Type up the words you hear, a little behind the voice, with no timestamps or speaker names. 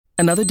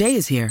Another day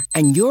is here,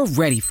 and you're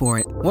ready for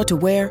it. What to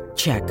wear?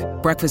 Check.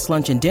 Breakfast,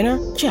 lunch, and dinner?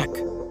 Check.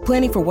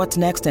 Planning for what's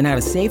next and how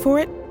to save for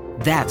it?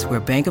 That's where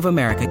Bank of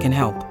America can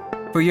help.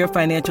 For your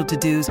financial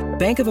to-dos,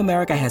 Bank of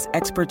America has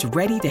experts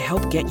ready to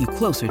help get you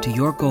closer to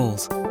your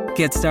goals.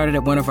 Get started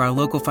at one of our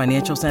local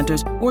financial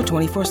centers or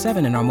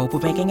 24/7 in our mobile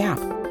banking app.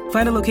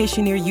 Find a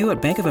location near you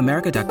at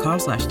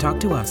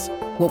bankofamerica.com/talktous.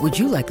 What would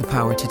you like the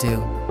power to do?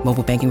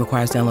 Mobile banking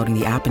requires downloading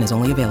the app and is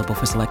only available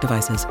for select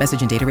devices.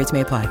 Message and data rates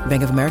may apply.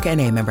 Bank of America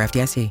N.A., member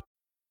FDIC.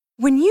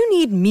 When you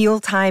need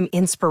mealtime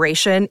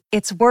inspiration,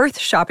 it's worth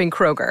shopping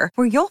Kroger,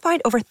 where you'll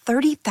find over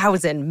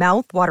 30,000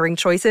 mouth-watering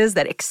choices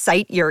that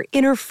excite your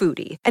inner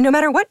foodie. And no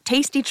matter what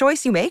tasty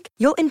choice you make,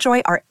 you'll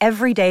enjoy our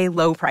everyday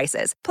low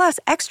prices, plus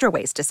extra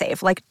ways to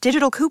save, like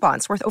digital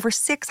coupons worth over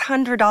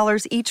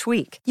 $600 each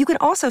week. You can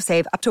also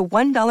save up to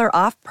 $1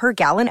 off per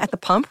gallon at the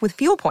pump with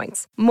fuel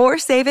points. More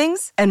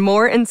savings and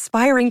more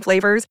inspiring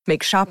flavors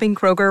make shopping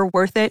Kroger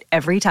worth it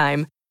every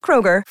time.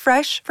 Kroger,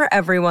 fresh for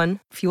everyone.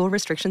 Fuel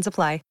restrictions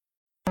apply.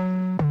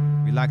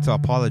 We like to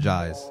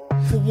apologize.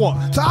 For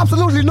what? To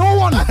absolutely no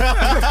one.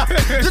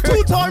 The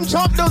two-time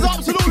champ does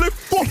absolutely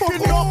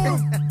fucking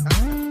nothing.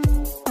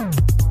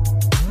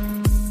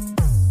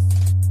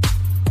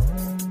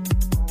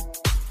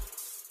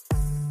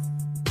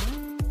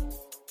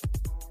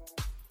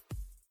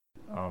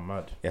 Oh,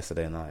 mad.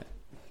 Yesterday night.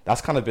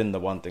 That's kind of been the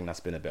one thing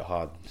that's been a bit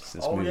hard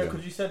since moving. Yeah,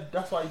 because you said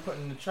that's why you put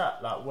in the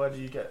chat. Like, where do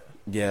you get?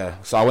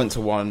 Yeah, so I went to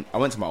my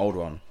old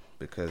one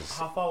because.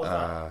 How far was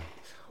that?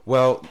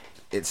 Well,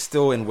 it's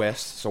still in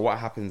West. So what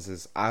happens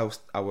is I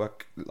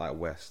work like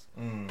West,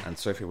 and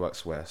Sophie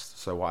works West.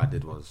 So what I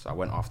did was I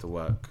went after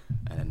work,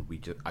 and then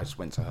I just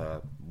went to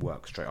her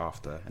work straight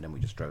after, and then we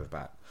just drove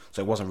back.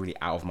 So it wasn't really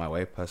out of my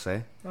way per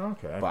se.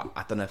 Okay. But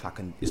I don't know if I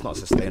can. It's not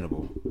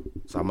sustainable,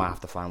 so I might have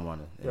to find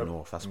one in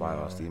North. That's why I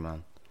asked you,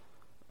 man.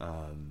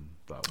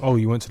 But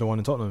You went to the one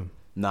in Tottenham?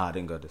 Nah, I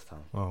didn't go this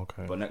time. Oh,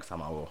 okay. But next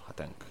time I will, I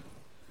think.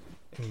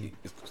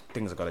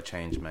 Things have got to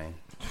change, man.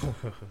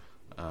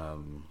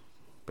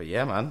 But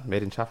yeah, man,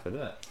 Made in Chafford,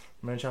 yeah.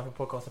 Made in Chafford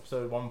podcast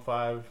episode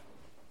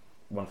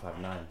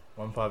 159.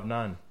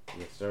 159.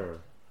 Yes, sir.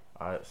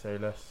 Alright, say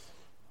less.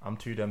 I'm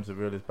two Dems, the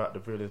real is back, the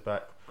real is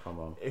back. Come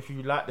on. If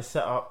you like the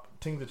setup,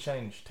 things have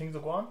changed. Things are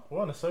gone.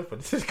 We're on the sofa.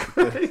 This is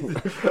crazy.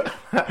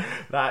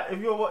 Like, if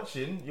you're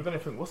watching, you're going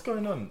to think, what's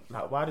going on?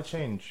 Like, why the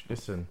change?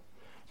 Listen,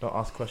 don't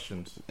ask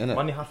questions. Innit?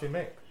 Money have to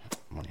make.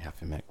 Money have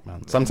to make,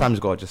 man. Sometimes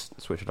you got to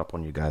just switch it up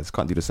on you guys.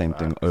 Can't do the same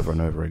thing over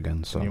and over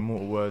again. So. In the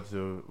immortal words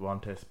of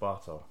Wante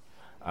Sparta.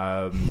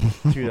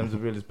 Two Dems, the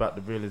real is back,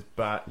 the real is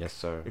back. Yes,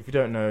 sir. If you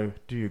don't know,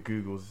 do your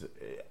Googles.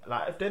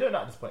 Like, if they don't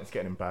know at this point, it's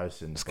getting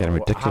embarrassing. It's getting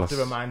ridiculous. I have to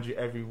remind you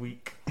every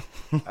week.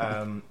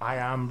 I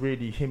am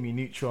really Himi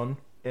Neutron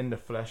in the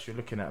flesh. You're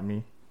looking at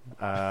me.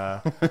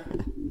 I've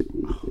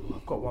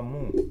got one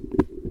more.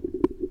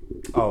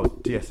 Oh,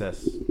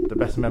 DSS, the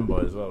best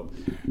member as well.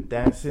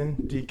 Dancing,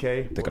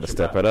 DK. They got to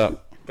step it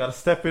up. Got to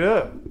step it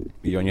up.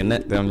 Be on your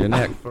neck. They're on your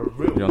neck. For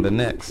real. Be on the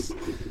necks.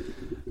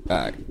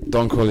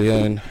 Don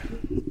Corleone,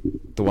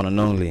 the one and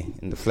only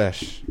in the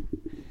flesh,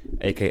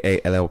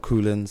 aka LL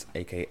Coolins,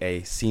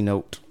 aka C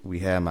Note. We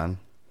here, man,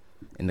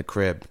 in the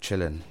crib,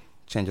 chilling,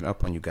 changing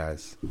up on you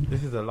guys.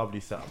 This is a lovely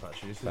setup,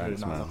 actually. This is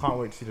Thanks, really nice. man. I can't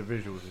wait to see the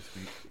visuals this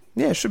week.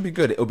 Yeah, it should be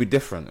good. It'll be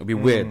different. It'll be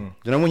weird.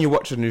 You know when you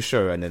watch a new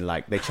show and then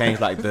like they change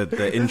like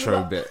the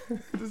intro bit.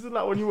 This is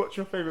like when you watch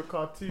your favourite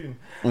cartoon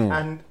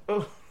and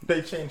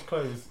they change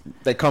clothes.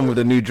 They come with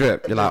a new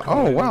drip. You're like,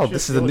 oh wow,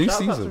 this is a new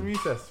Shout out to season.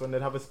 Recess when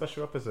they'd have a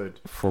special episode.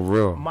 For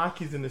real.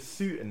 Mikey's in the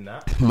suit and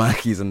that.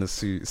 Mikey's in the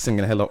suit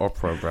singing hella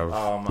opera, bro.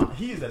 Oh man,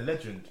 he is a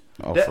legend.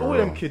 Oh, All for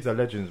real. them kids are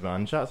legends,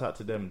 man. Shouts out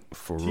to them.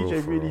 For TJ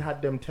real, for really real.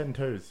 had them 10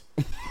 toes.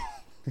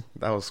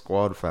 That was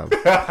squad, fam.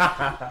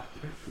 But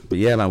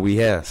yeah, man, we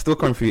here. Still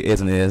coming through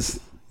years and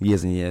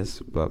years.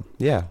 But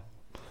yeah,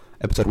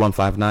 episode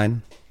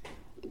 159.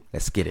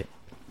 Let's get it.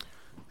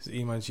 It's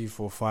E-Man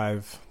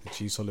G45, the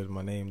G solid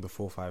my name, the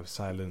 45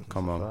 silent.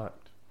 Come on.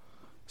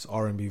 It's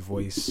R&B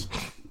voice.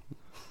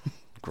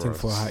 Ting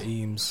for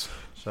Haeems.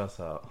 Shouts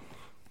out.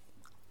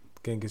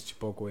 Genghis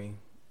Chibogwe.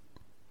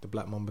 The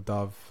Black Mamba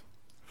Dove.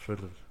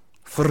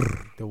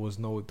 There was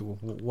no...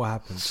 What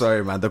happened?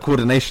 Sorry, man. The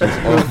coordination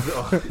is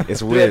off.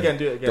 It's weird. Do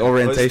it again. The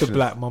orientation. It's the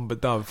Black Mamba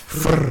Dove.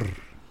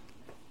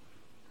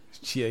 It's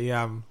Chia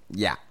Yam.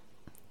 Yeah.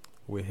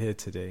 We're here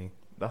today.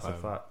 That's a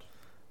fact.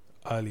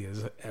 Early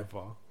as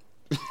ever.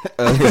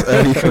 Early as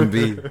early can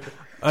be.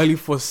 Early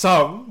for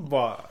some,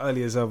 but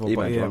early as ever.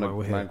 But yeah, man,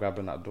 we're here. Mind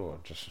grabbing that door,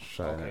 just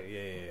shutting it.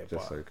 Yeah.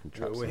 Just so you can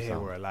trap we're some here,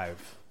 sound. we're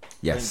alive.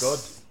 Yes. Thank God.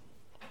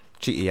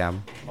 Cheaty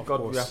Yam.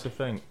 God, we have to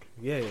thank.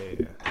 Yeah.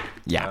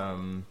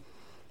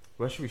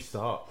 Where should we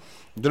start?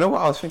 Do you know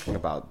what I was thinking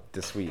about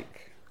this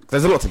week?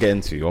 There's a lot to get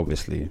into,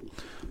 obviously,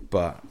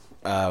 but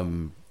I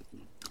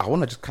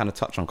want to just kind of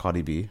touch on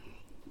Cardi B.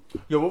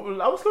 Yo,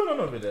 what's going on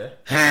over there?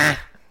 Her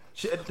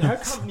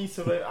camp needs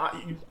to.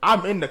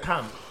 I'm in the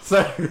camp,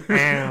 so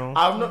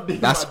I'm not.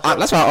 That's why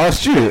I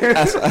asked you.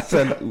 I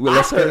said,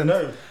 I don't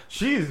know.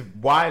 She's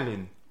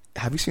wilding.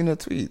 Have you seen her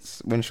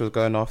tweets when she was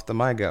going after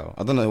my girl?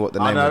 I don't know what the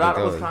name of the that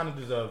girl was is. kind of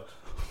deserved.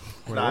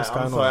 Like,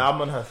 I'm sorry,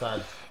 I'm on her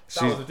side.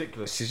 That was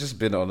ridiculous. She's just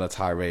been on a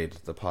tirade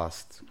the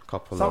past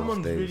couple of days.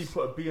 Someone's really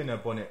put a bee in her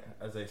bonnet,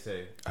 as they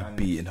say. A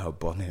bee in her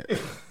bonnet.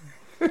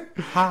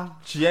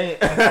 She ain't.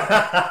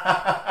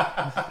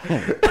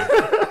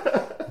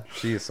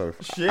 She is so.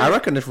 I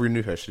reckon if we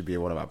knew her, she'd be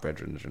one of our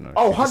brethren. You know.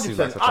 Oh,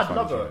 100%. I'd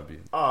love her.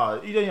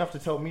 You don't even have to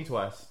tell me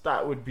twice.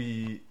 That would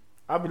be.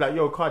 I'd be like,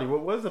 yo, Cardi,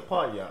 where's the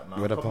party at, man?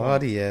 Where the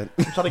party at?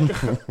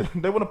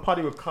 They want to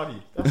party with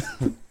Cardi.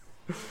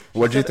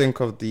 What do you think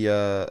of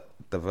the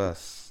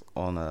verse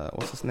on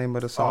what's the name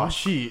of the song?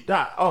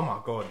 Oh my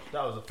god,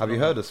 that was. Have you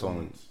heard the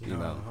song?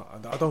 No,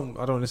 I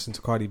don't listen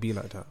to Cardi B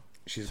like that.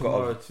 She's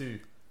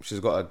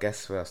got a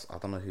guest verse. I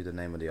don't know who the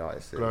name of the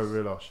artist is.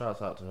 Glorilla,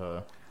 shouts out to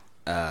her.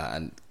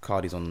 And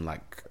Cardi's on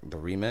like the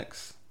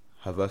remix.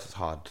 Her verse is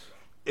hard.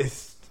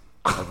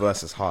 Her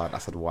verse is hard. I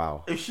said,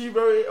 wow. If she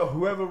wrote it or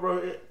whoever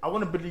wrote it, I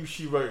want to believe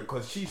she wrote it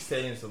because she's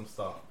saying some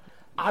stuff.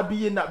 I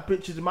be in that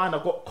bitch's mind.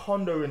 I got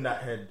condo in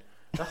that head.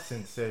 That's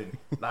insane.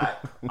 Like,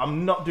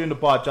 I'm not doing the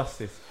bar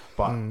justice,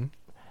 but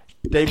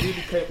they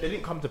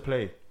didn't come to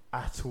play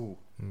at all.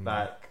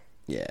 Like,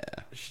 yeah,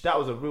 that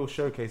was a real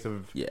showcase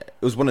of. Yeah,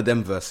 it was one of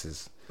them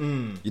verses.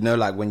 You know,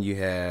 like when you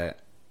hear,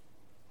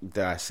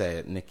 dare I say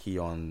it, Nicki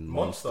on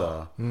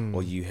Monster,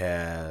 or you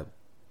hear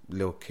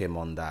Lil Kim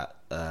on that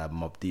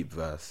Mobb Deep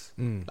verse.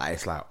 Like,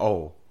 it's like,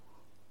 oh,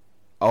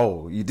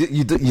 you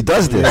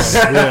does this.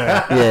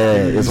 yeah,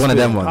 it's one of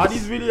them ones.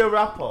 Cardi's really a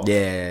rapper.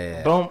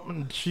 Yeah.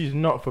 She's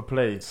not for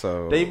play.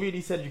 So they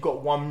really said, you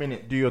got 1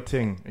 minute, do your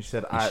thing. And she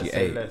said, she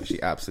ate. Less.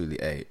 She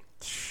absolutely ate.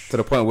 To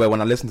the point where when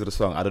I listen to the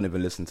song, I don't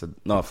even listen to.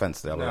 No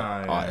offense to the other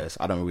artists.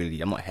 I'm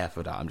not here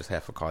for that. I'm just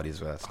here for Cardi's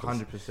verse.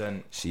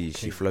 100%. She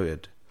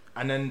floated.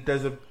 And then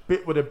there's a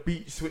bit where the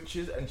beat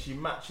switches, and she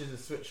matches the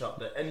switch up,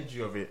 the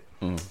energy of it.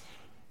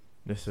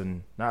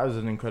 Listen, that was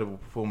an incredible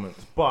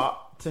performance.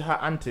 But to her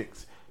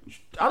antics,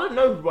 I don't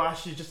know why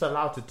she's just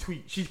allowed to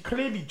tweet. She's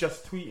clearly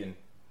just tweeting.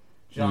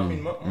 Do you know what I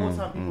mean? More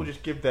time people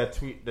just give their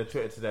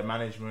Twitter to their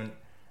management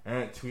and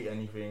don't tweet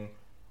anything.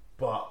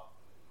 But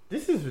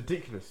this is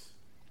ridiculous.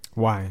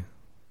 Why?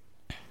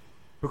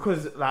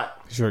 Because, like,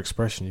 it's your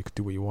expression. You could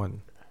do what you want.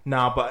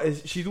 Nah,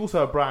 but she's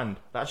also a brand.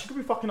 Like, she could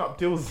be fucking up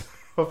deals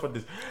for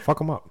this. Fuck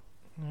them up.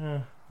 Yeah.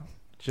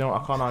 Do you know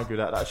what? I can't argue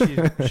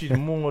that. She's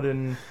more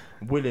than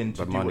willing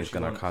to do what she wants. The money's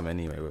gonna come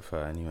anyway with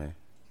her anyway.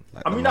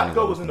 Like, I mean, that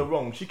girl was in the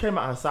wrong. She came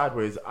at her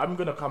sideways. I'm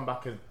gonna come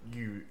back at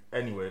you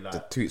anyway. Like, the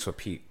tweets were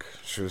peak.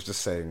 She was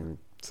just saying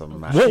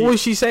some. What was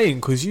she saying?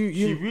 Because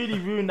she really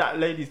ruined that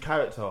lady's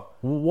character.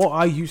 What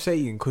are you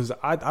saying? Because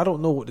I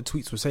don't know what the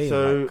tweets were saying.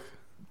 So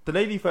the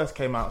lady first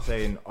came out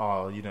saying,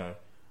 "Oh, you know,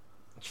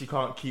 she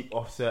can't keep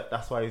Offset.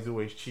 That's why he's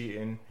always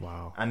cheating."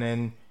 Wow. And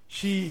then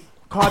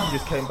Cardi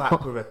just came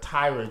back with a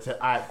tirade. Said,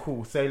 "Alright,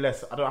 cool. Say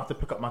less. I don't have to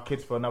pick up my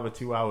kids for another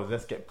 2 hours.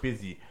 Let's get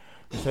busy."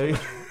 So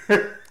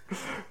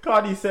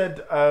Cardi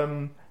said,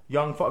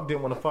 young fuck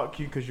didn't want to fuck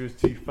you because you was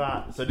too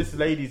fat. So this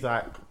lady's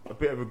like a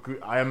bit of a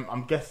group.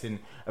 I'm guessing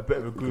a bit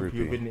of a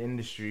groupie within the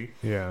industry.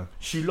 Yeah.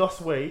 She lost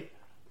weight.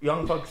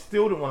 Young Thug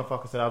still didn't want to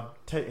fuck her. Said, "I'll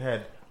take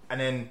head." And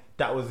then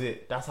that was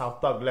it. That's how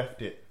Thug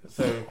left it.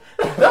 So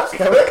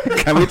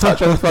can we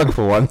touch on Thug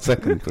for 1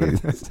 second, please?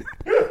 Telling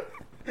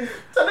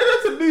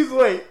her to lose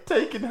weight,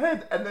 taking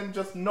head, and then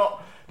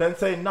then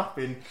saying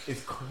nothing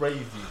is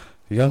crazy.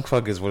 Young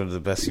Thug is one of the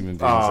best human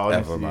beings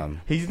ever,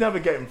 man. He's never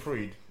getting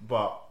freed,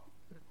 but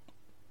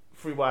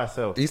free by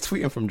herself. He's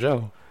tweeting from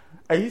jail.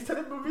 And he's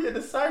telling Maria,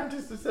 the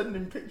scientist, to send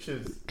him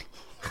pictures.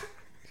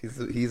 He's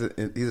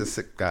a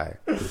sick guy.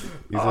 He's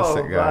a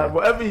sick guy. Man,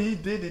 whatever he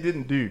did, he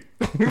didn't do.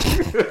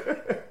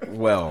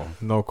 Well,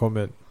 no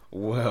comment.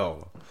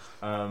 Well,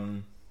 but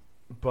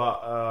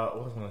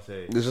what was I gonna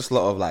say? There's just a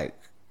lot of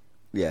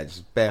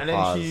just bare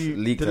parts.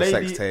 Leaked the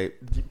sex tape,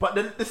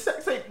 but the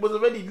sex tape was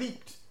already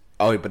leaked.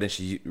 Oh, but then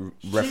she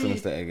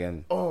referenced it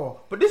again. Oh,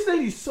 but this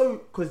lady's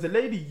because the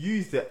lady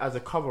used it as a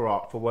cover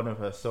art for one of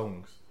her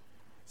songs.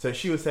 So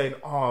she was saying,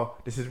 "Oh,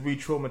 this is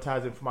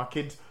re-traumatizing for my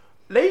kids."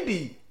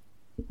 Lady,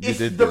 it's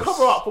the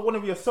cover art for one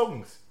of your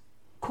songs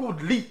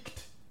called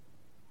Leaked.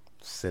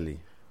 Silly.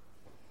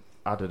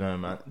 I don't know,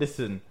 man.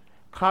 Listen,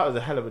 clout is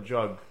a hell of a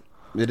drug.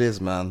 It is,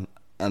 man.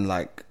 And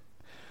I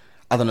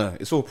don't know.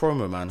 It's all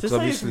promo, man. To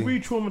say it's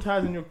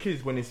re-traumatizing your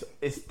kids when it's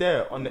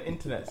there on the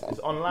internet, it's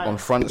online. On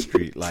Front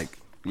Street,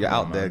 you're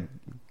out there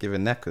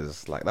giving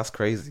neckers. That's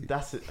crazy.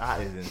 That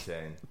is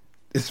insane.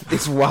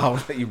 It's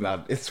wild,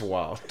 man. It's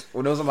wild.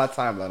 When it was on my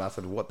timeline, I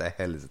said, "What the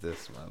hell is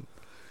this, man?"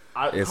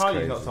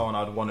 Kylie's not someone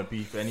I'd want to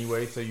beef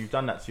anyway. So you've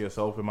done that to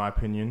yourself, in my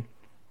opinion.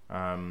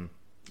 But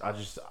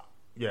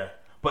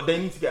they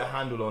need to get a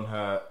handle on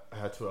her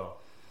Twitter.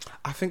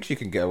 I think she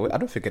can get away. I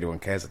don't think anyone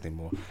cares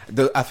anymore.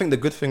 I think the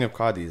good thing of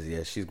Cardi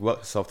is, she's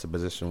worked herself to a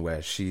position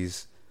where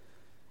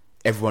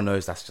everyone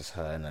knows that's just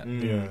her,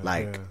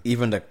 innit?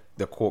 Even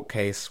the court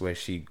case where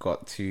she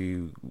got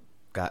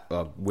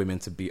women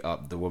to beat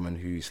up the woman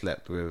who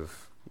slept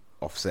with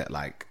Offset,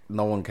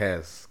 no one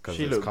cares because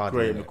she looked Cardi,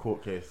 great in the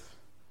court case.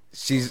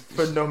 she's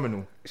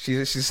phenomenal.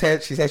 She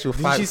said she'll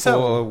fight she for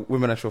settle?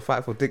 women and she'll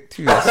fight for dick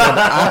too.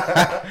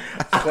 I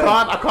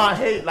I can't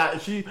hate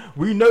like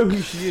we know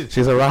who she is.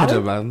 She's a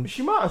rider, man.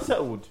 She might have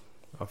settled.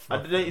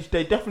 They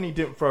definitely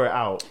didn't throw it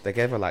out. They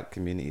gave her like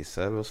community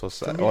service or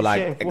Community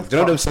like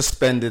those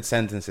suspended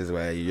sentences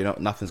where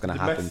nothing's gonna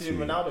happen to you.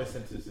 Ronaldo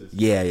sentences.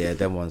 Yeah,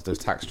 them ones, those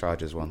tax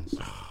charges ones.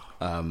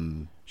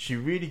 She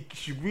really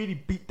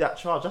beat that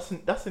charge.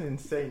 That's an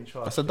insane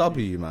charge. That's a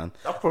W, man.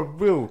 That's for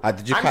real.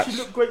 Did you and catch? she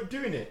looked great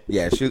doing it.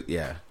 Yeah, she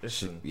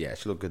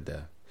looked good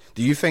there.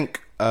 Do you think?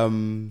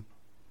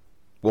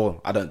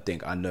 Well, I don't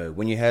think I know.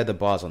 When you hear the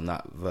bars on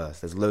that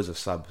verse, there's loads of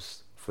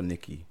subs for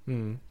Nicki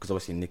because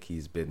obviously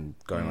Nicki's been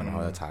going on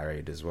her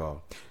tirade as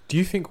well. Do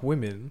you think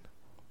women?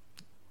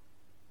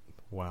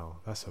 Wow,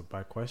 that's a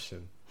bad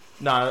question.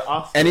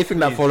 No, anything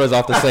that follows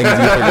after saying do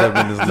you think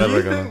women is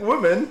never gonna. Think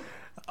women?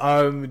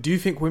 Do you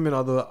think women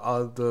are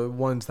the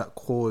ones that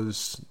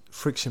cause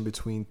friction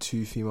between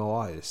two female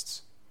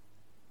artists?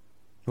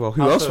 Well,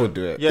 who else would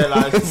do it? Yeah,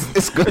 like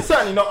it's good. It's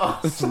certainly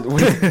not us.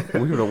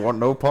 we don't want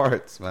no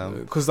parts, man.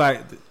 Because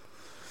like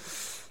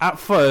at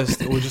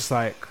first it was just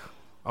like,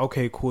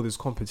 okay, cool, there's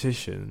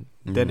competition.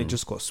 Then it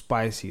just got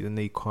spicy. Then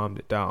they calmed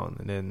it down,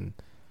 and then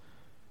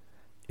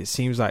it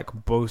seems like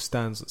both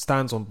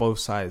stands on both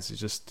sides. It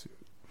just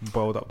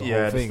boiled up the whole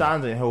thing. Yeah, the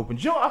stands ain't helping.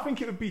 Do you know what I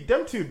think it would be?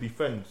 Them two would be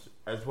friends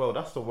as well.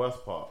 That's the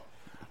worst part.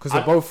 Because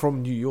they're both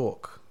from New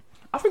York.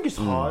 I think it's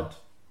hard.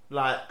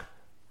 Like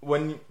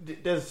when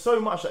there's so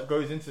much that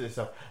goes into this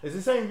stuff. It's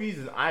the same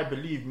reason I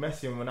believe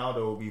Messi and Ronaldo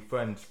will be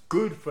friends,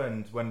 good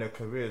friends, when their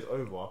career is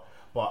over.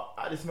 But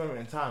at this moment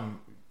in time,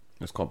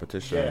 it's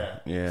competition.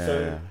 Yeah.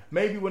 So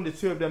maybe when the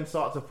two of them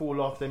start to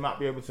fall off, they might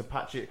be able to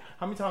patch it.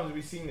 How many times have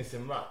we seen this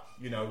in rap?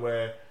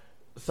 Where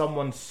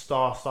someone's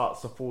star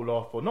starts to fall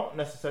off, or not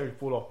necessarily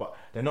fall off, but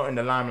they're not in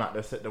the limelight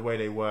the way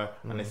they were,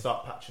 and they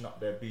start patching up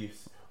their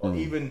beefs. Or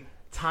even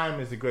time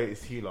is the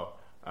greatest healer.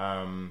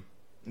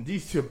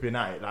 These two have been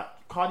at it. Like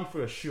Cardi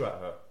threw a shoe at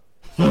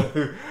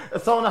her.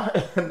 So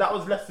that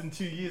was less than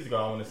 2 years ago,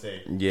 I want to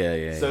say.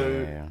 Yeah.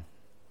 So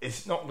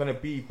it's not going to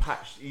be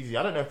patched easy.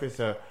 I don't know if it's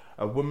a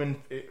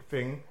woman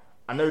thing.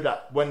 I know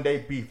that when they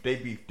beef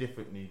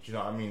differently. Do you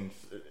know what I mean?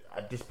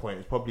 At this point,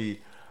 it's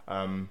probably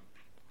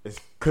it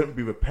couldn't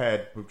be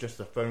repaired with just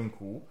a phone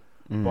call.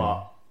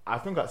 But I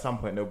think at some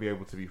point they'll be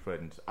able to be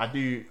friends.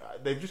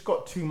 They've just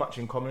got too much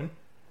in common.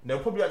 They'll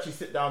probably actually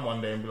sit down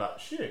one day and be like,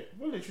 "Shit,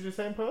 we're literally the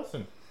same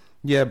person."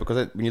 Yeah,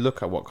 because when you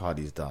look at what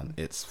Cardi's done,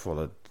 it's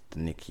followed the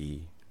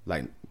Nicki,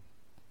 like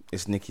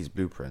it's Nicki's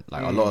blueprint.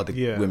 Like a lot of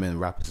the women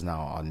rappers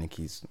now are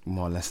Nicki's,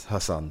 more or less her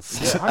sons.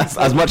 Yeah,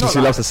 as much as she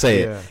loves to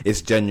say it,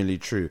 it's genuinely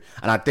true.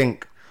 And I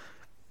think,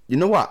 you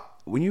know what?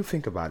 When you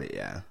think about it,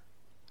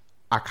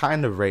 I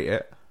kind of rate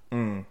it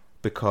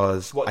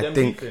because I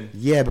think,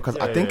 because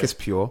I think it's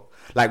pure.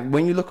 Like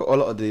when you look at a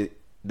lot of the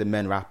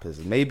men rappers,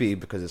 maybe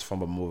because it's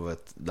from a more of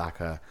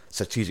a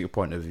strategic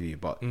point of view,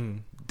 but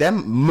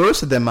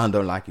most of them man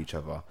don't like each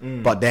other,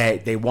 but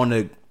they want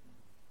to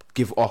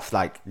give off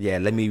like,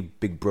 let me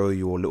big bro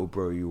you or little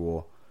bro you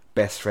or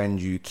best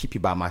friend you, keep you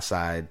by my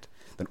side.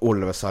 Then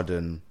all of a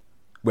sudden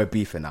we're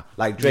beefing now.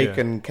 Like Drake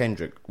and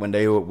Kendrick,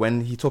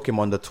 when he took him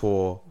on the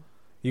tour,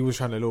 he was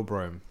trying to little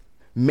bro him.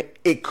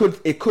 It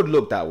could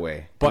look that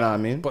way, but, you know what I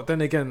mean? But then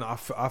again, I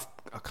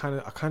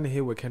kind of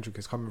hear where Kendrick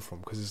is coming from,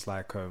 because it's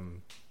like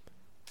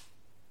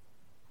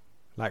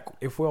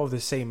if we're of the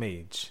same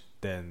age,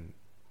 then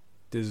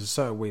there's a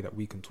certain way that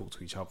we can talk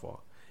to each other.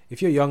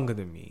 If you're younger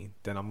than me,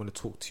 then I'm going to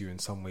talk to you in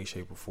some way,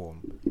 shape or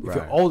form. If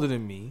you're older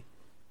than me,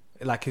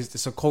 like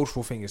it's a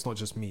cultural thing. It's not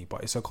just me,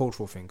 but it's a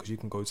cultural thing, because you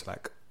can go to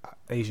like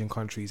Asian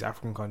countries,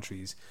 African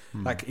countries.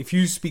 Like if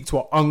you speak to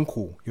an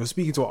uncle, you're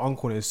speaking to an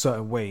uncle in a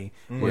certain way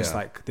where it's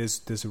like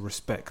there's a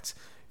respect.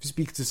 If you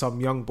speak to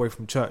some young boy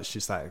from church,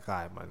 it's like,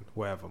 alright, man,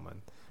 whatever,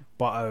 man.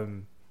 But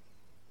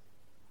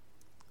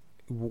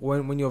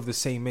when you're of the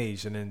same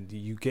age, and then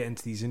you get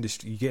into the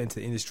industry,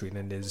 and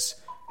then there's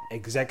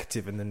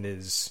executive, and then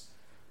there's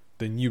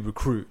the new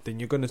recruit, then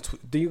you're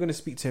gonna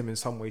speak to him in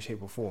some way,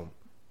 shape, or form.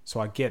 So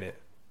I get it,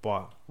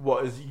 but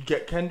what is you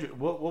get Kendrick?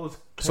 What was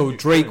Kendrick so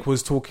Drake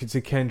was talking to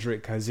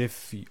Kendrick as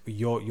if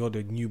you're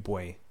the new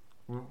boy,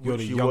 you're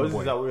the young boy.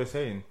 Is that what you're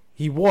saying?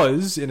 He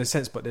was in a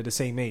sense, but they're the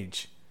same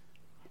age.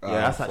 Yeah,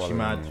 that's actually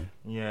mad.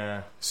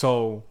 Yeah.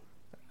 So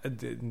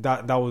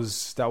that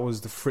was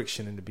the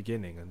friction in the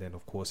beginning, and then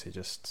of course it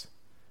just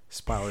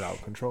spiraled out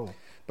of control.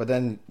 But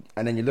then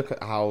you look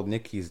at how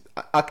Nicki's.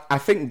 I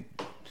think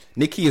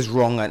Nicki is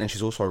wrong, and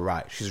she's also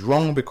right. She's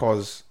wrong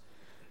because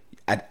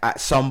at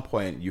some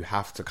point you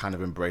have to kind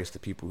of embrace the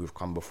people who've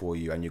come before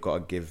you, and you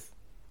got to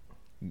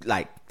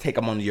take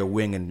them under your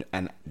wing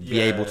and be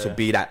able to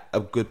be a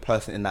good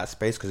person in that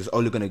space, because it's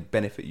only going to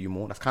benefit you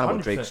more. That's kind of 100%.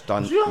 What Drake's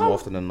done more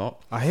often than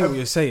not. I hear what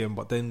you're saying,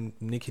 but then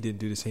Nicki didn't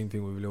do the same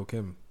thing with Lil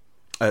Kim.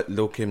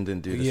 Lil Kim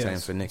didn't do the same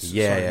for Nicki.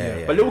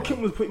 Yeah. But Lil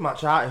Kim was pretty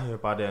much out of here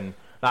by then.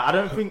 Like, I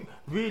don't think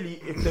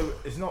really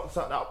it's not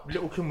something that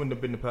Lil Kim wouldn't have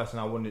been the person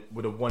I would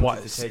have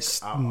wanted to take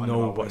out.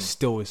 No, but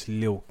still, it's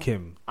Lil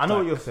Kim. I know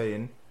what you're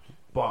saying,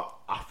 but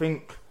I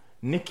think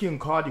Nicki and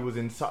Cardi was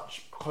in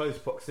such close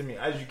proximity.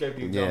 As you gave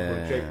the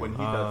example of Drake when he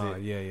does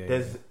it.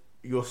 There's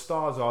your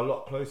stars are a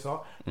lot closer.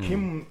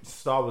 Kim's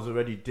star was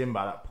already dim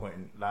by that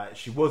point. Like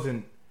she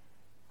wasn't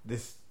the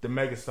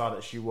mega star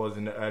that she was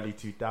in the early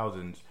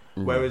 2000s.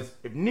 Whereas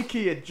if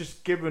Nicki had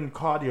just given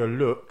Cardi a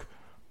look,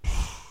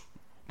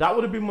 that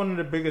would have been one of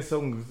the biggest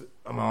songs.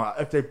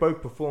 If they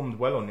both performed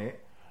well on it,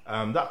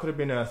 that could have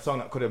been a song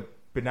that could have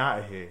been out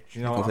of here. Do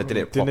you know what I mean?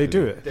 Didn't they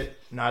do it?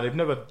 Nah, they've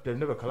never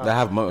collabed. They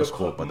have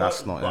Motorsport, but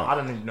that's not it. I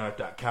don't even know if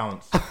that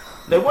counts.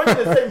 They weren't in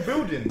the same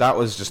building. That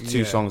was just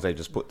two songs they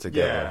just put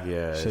together.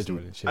 Yeah.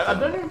 Scheduling. I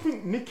don't even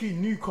think Nicki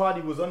knew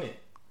Cardi was on it.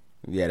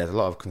 Yeah, there's a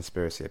lot of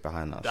conspiracy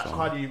behind that song.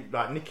 Cardi,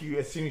 like Nicki,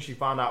 as soon as she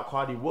found out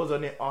Cardi was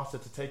on it, asked her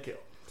to take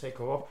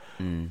her off.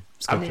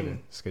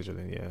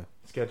 Scheduling,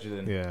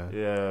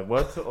 yeah.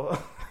 Word to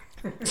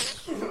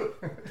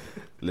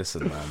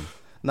Listen, man.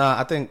 Nah,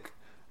 I think.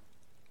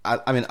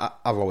 I've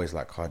always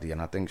liked Cardi,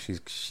 and I think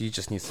she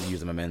just needs to use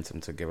the momentum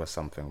to give us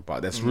something.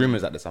 But there's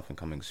rumors that there's something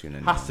coming soon.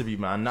 Anyway. Has to be,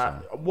 man.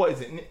 What is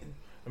it?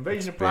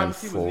 Invasion of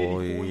Privacy was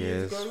nearly 4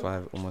 years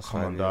ago. Almost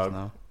 5 years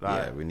now.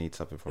 Like, yeah, we need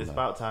something from it's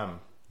that. It's about time.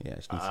 Yeah,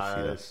 she needs to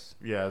feed us.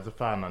 Yeah, as a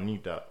fan, I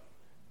need that.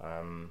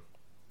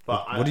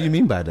 But what do you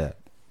mean by that?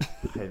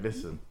 Hey,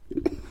 listen.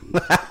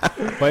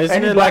 But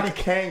isn't anybody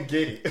can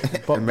get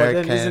it. But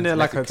then isn't there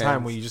like a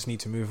time where you just need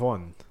to move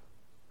on?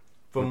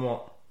 From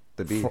what?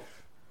 The beef.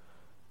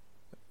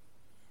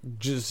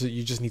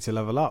 You just need to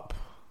level up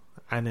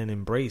and then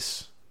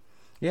embrace.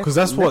 Yeah, because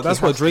that's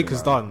what Drake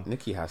has done.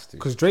 Nicki has to.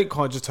 Because Drake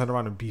can't just turn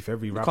around and beef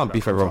every rapper. You can't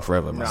beef everyone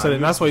forever, man. So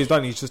then that's what he's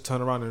done. He's just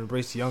turned around and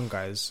embraced the young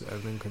guys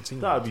and then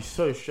continue. That would be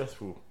so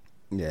stressful.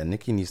 Yeah,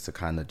 Nicki needs to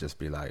kind of just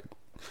be like,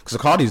 because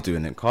Cardi's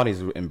doing it.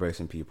 Cardi's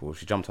embracing people.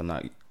 She jumped on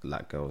that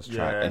girl's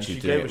track and she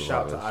gave a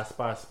shout to Ice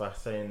Spice by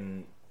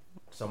saying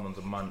someone's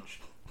a munch.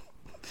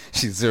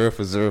 She's 0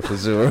 for 0 for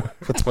 0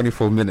 for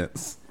 24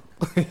 minutes.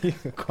 You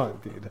can't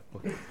do that.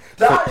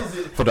 That is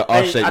it. For the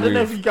arse shake I don't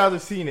know move. if you guys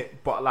have seen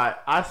it, but like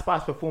Ice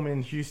Spice performing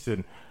in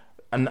Houston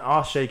and the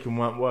arse shaking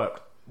weren't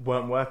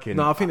working.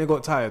 No, I think they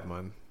got tired,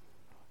 man.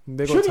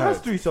 They got She only tired. has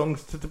 3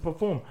 songs to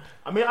perform.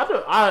 I mean,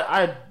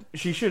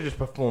 she should have just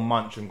performed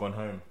Munch and gone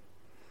home.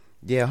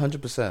 Yeah,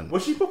 100%.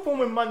 Was she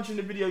performing Munch in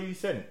the video you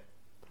sent?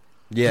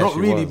 Yeah, not she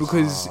really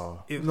was.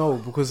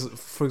 because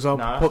for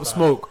example,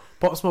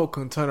 Pop Smoke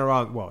can turn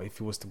around. Well, if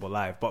he was still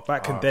alive, but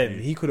back then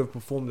he could have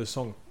performed the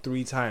song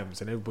 3 times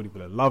and everybody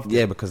would have loved it.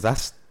 Yeah, because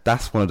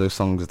that's one of those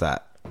songs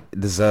that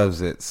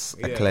deserves its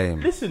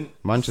acclaim. Listen,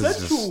 Munch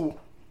Central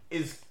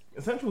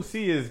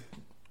C is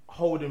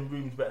holding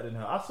rooms better than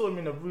her. I saw him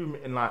in a room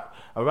in like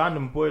a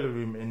random boiler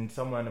room in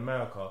somewhere in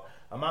America,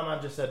 and my man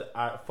just said,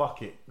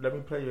 "Fuck it, let me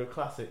play you a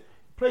classic."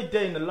 Played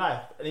Day in the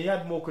Life, and he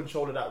had more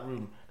control of that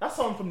room. That's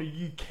someone from the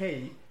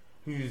UK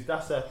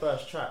that's their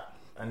first track,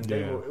 and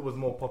it was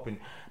more popping.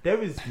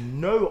 There is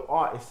no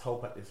artist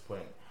help at this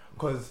point,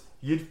 because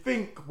you'd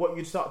think what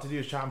you'd start to do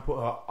is try and put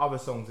her other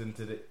songs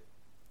into the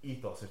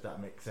ethos, if that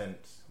makes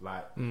sense.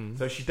 Like,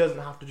 so she doesn't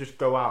have to just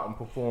go out and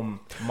perform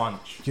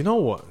Munch. You know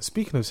what?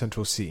 Speaking of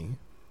Central C,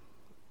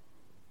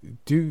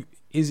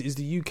 is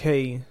the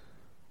UK?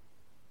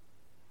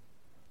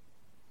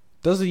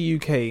 Does the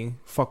UK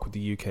fuck with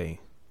the UK?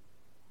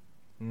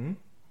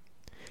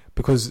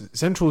 Because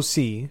Central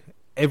C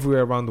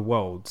everywhere around the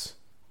world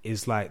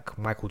is like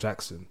Michael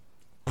Jackson.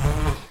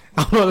 I'm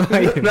not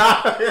lying.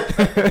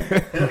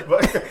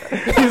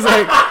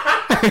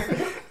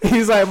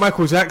 he's like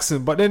Michael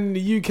Jackson, but then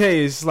the UK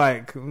is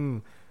like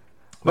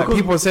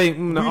people are saying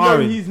we know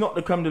he's not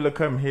the creme de la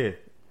creme here,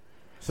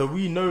 so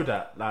we know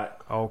that.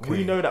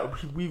 We know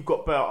that we've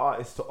got better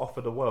artists to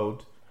offer the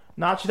world.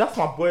 No, actually, that's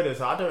my boy there,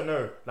 so I don't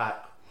know. Like,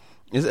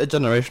 is it a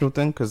generational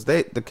thing? Because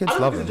the kids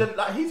love him.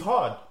 He's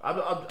hard.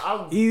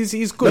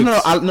 He's good.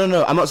 No.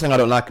 I'm not saying I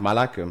don't like him. I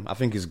like him. I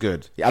think he's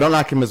good. I don't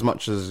like him as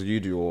much as you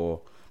do,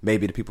 or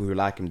maybe the people who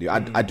like him do.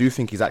 I do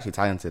think he's actually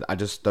talented. I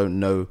just don't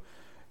know.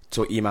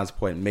 To Eman's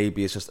point,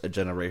 maybe it's just a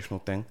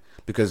generational thing,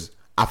 because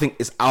I think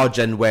it's our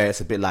gen where it's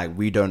a bit like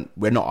we're not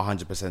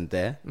 100%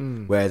 there.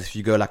 Whereas if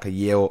you go like a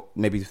year, or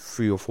maybe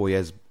 3 or 4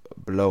 years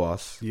below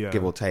us,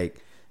 give or take,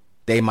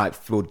 they might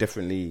feel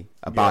differently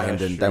about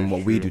him than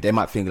what we do. They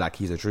might think like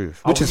he's the truth,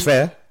 which is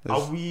fair.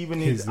 Are we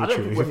even? I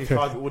don't think we're his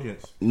target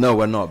audience. No,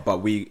 we're not. But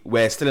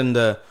we're still in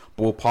the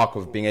ballpark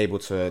of being able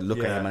to look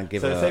at him and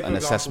give an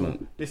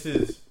assessment. This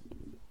is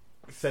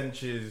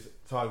Sench's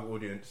target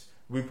audience.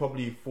 We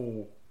probably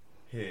fall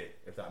here,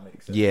 if that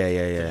makes sense. Yeah.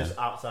 So just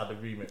outside the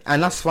remit,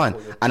 and that's fine.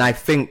 And I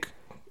think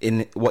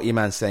in what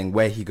Eman's saying,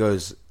 where he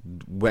goes,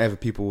 wherever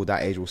people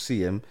that age will see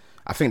him.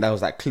 I think that was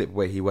that clip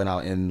where he went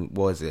out in,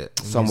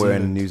 somewhere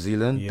in New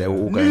Zealand. Yeah. They were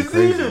all going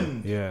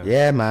crazy.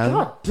 Yeah, man.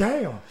 God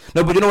damn.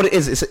 No, but you know what it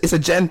is? It's a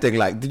gen thing.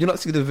 Like, did you not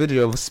see the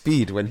video of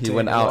Speed when he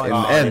went out in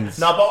Ends?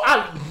 No, but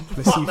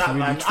fuck that,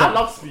 man. I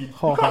love Speed. You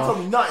can't tell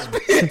me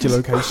nothing. Your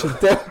location.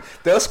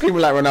 They were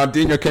screaming like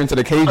Ronaldinho came to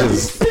the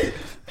cages.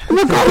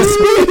 Look at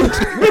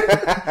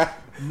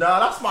Speed. Nah,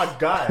 that's my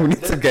guy. We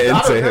need to get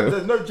into him.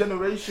 There's no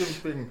generation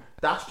thing.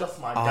 That's just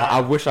my guy.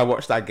 I wish I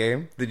watched that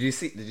game. Did you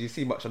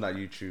see much on that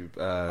YouTube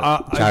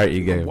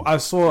charity game? I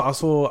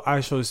saw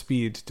I Show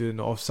Speed doing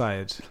the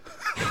offside,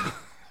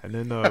 and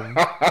then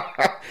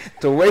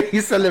the way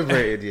he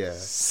celebrated, yeah,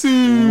 so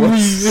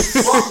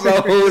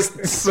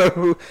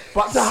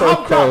but to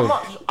have that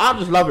much, I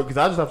just love it because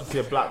I just have to see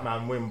a black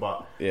man win.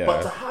 But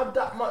to have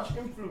that much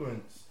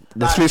influence,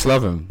 the streets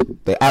love him.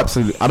 They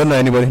absolutely. I don't know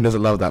anybody who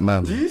doesn't love that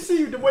man. Do you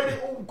see the way they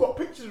all got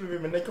pictures with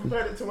him and they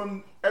compared it to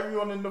when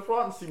everyone in the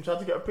France team tried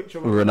to get a picture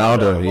of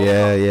Ronaldo?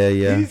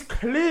 Yeah. He's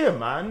clear,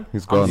 man.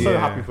 He's gone. I'm so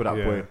happy for that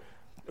boy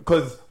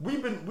because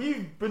we've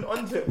been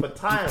onto it for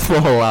time. For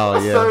a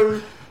while, yeah.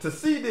 So to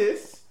see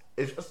this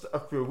is just a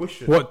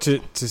fruition. What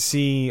to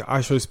see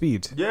I Show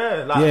Speed?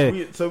 Yeah,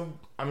 like so.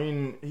 I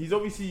mean, he's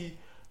obviously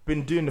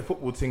been doing the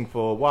football thing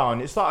for a while,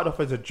 and it started off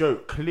as a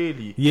joke,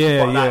 clearly.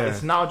 But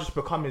it's now just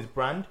become his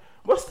brand.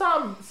 West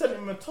Ham sent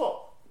him a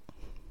top.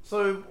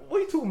 So what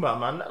are you talking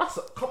about, man? That's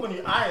Company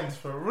Irons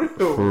for real.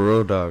 For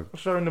real, dog.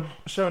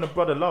 Showing a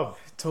brother love.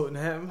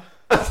 Tottenham.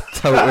 What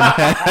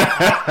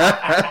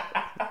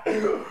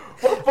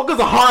the fuck is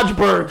a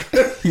Hodgeberg?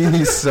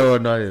 He's so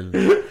annoying.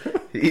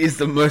 He's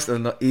the most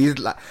annoying. He's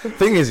like,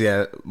 thing is,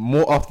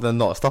 more often than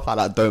not, stuff like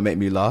that don't make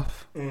me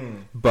laugh.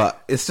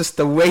 But it's just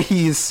the way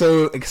he's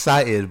so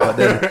excited, but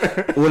then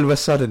all of a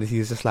sudden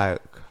he just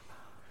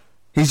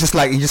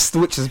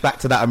switches back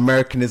to that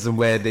Americanism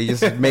where they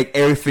just make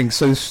everything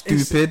so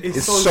stupid.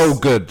 It's so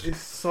good. It's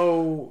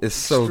so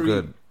extreme.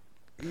 Good.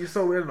 You're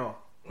so in now.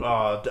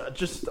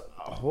 Is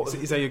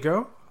that your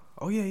girl?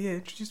 Oh yeah.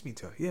 Introduce me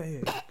to her. Yeah.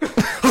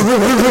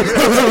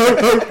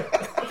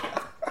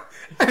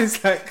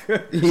 It's like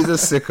he's a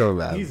sicko,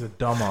 man. He's a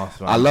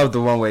dumbass, man. I love the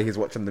one where he's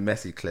watching the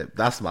Messi clip.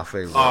 That's my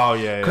favorite. Oh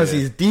yeah, because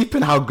he's deep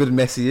in how good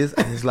Messi is,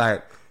 and he's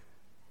like,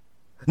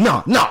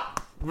 no,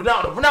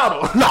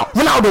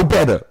 Ronaldo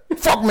better.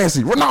 Fuck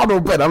Messi,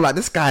 Ronaldo better. I'm like,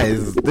 this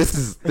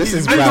is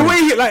and the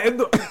way he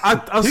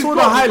I saw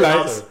the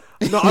highlights.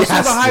 No, I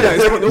saw the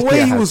highlights, but the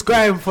way he was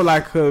going for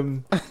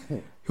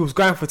he was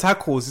going for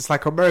tackles. It's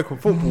like American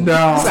football.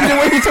 No, see the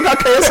way he took out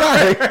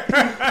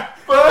KSI.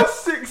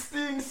 First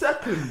 16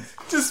 seconds,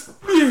 that's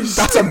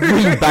a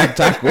really bad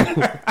tackle.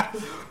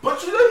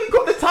 But you know he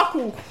got the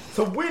tackle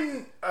to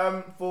win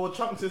for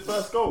Chunks'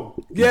 first goal.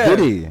 Yeah, did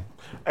he?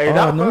 Hey,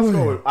 that first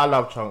goal, I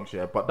love Chunks,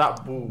 but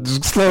that ball,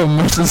 slow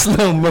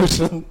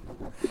motion.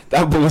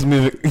 That ball was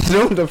moving. You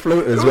know the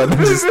floaters. It was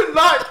moving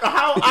like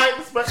how I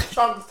expect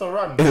Chunks to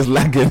run. It was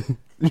lagging.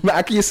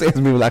 How can you say it's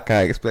moving like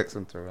I expect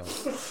him to run?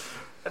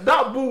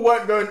 That ball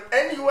weren't going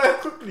anywhere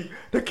quickly.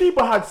 The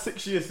keeper had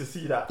 6 years to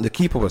see that. The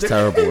keeper was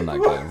terrible in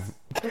that game.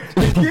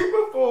 The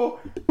keeper for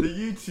the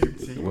YouTube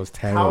team was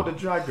terrible. How the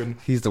Dragon.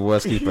 He's the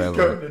worst keeper ever.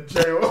 Going to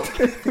jail.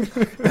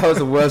 That was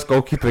the worst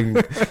goalkeeping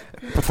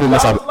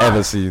performance I've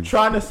ever seen.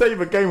 Trying to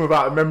save a game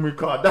without a memory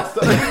card. That's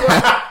the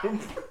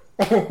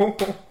only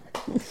way.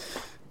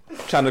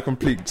 Trying to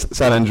complete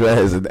San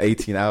Andreas in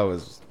 18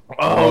 hours.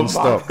 Oh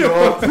my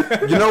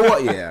God. You know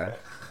what? Yeah,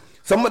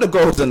 some of the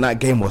goals in that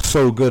game were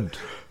so good.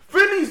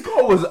 Philly's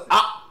goal was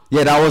up.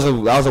 Yeah, that was a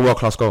world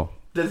class goal.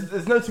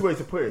 There's no two ways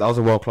to put it. That was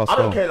a world class goal.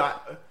 I don't care. Like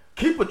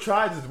keeper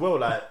tries as well.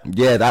 Like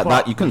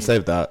that you couldn't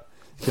save that.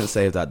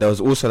 There was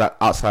also that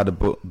outside the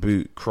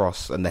boot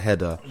cross and the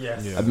header.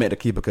 Yes. I admit the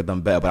keeper could have done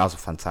better, but that was a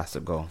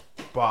fantastic goal.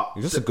 But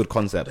it's just a good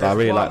concept. I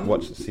really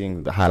like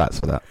seeing the highlights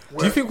for that.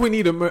 Do you think we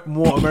need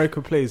more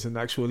American players in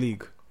the actual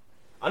league?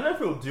 I don't know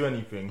if it'll do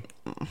anything.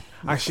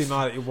 Actually,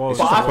 no, it was.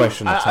 It's just a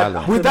question of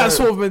talent. With that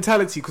sort of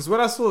mentality, because when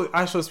I saw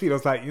I Show Speed, I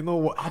was like, you know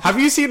what? Have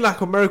you seen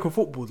like American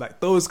football? Like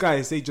those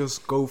guys, they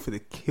just go for the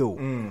kill,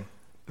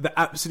 the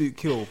absolute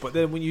kill. But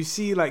then when you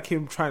see like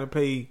him trying to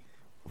play,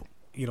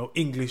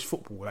 English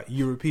football, like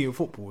European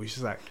football, it's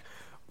just like,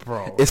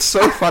 bro. It's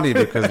so funny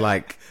because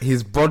like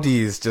his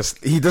body is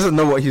just, he doesn't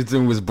know what he's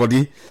doing with his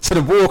body, so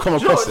the ball will come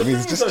across him,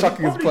 he's just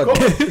chucking his body.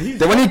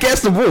 Then when he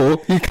gets the ball,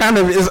 he kind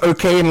of is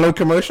okay in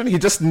locomotion. He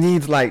just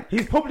needs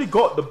he's probably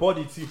got the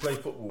body to play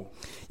football.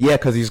 Yeah,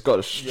 because he's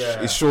got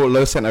he's short,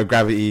 low center of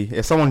gravity.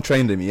 If someone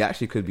trained him, he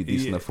actually could be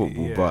decent at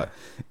football, but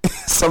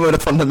some of the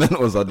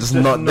fundamentals are just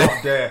not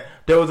there.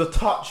 There was a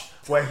touch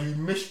where he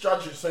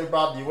misjudged it so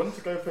badly. He wanted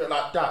to go for it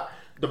like that.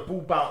 The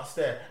ball bounced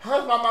there.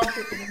 How's my man?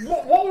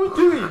 What are we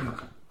doing?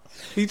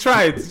 He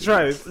tried.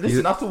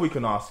 Listen, that's all we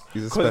can ask.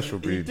 He's a special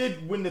breed. He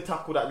did win the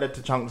tackle that led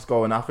to Chunk's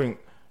goal, and I think,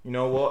 you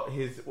know what?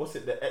 The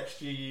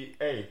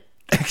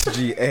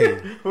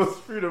XGA was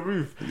through the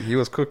roof. He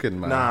was cooking,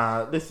 man.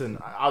 Nah, listen,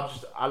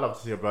 I love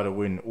to see a brother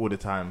win all the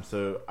time.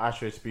 So I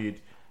Show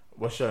Speed,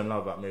 we're showing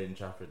love at Made in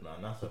Trafford, man.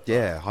 That's a fact.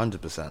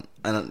 100%.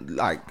 And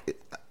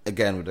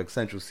again with the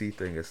Central C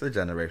thing, it's a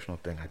generational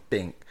thing, I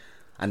think.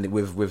 And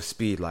with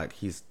Speed,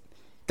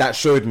 that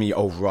showed me,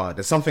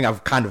 there's something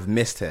I've kind of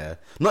missed here.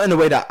 Not in a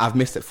way that I've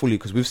missed it fully,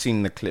 because we've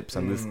seen the clips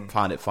and we've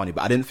found it funny,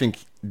 but I didn't think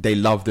they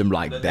loved him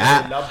like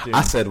that.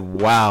 I said,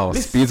 wow,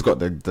 Speed's got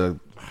the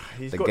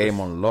game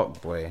on lock,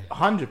 boy.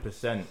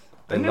 100%.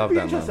 They love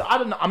that, man. I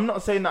don't know. I'm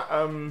not saying that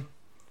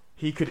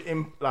he could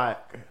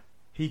impact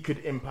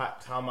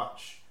how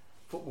much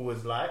football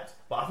was liked,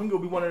 but I think it'll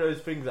be one of those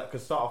things that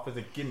could start off as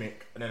a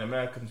gimmick, and then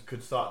Americans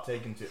could start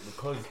taking to it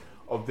because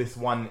of this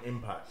one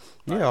impact.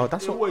 Like, Yeah,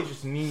 that's it what always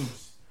just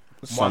needs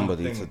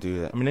somebody one thing to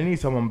do it. I mean, they need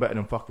someone better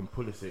than fucking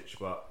Pulisic,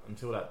 but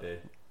until that day,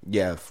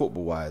 Yeah,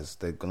 football wise,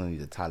 they're gonna need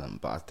the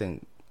talent, but I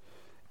think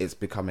it's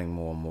becoming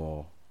more and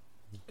more.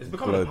 it's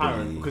becoming globally.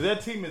 apparent because their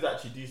team is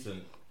actually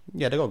decent.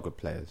 Yeah, they got good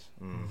players.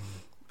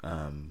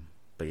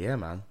 But yeah,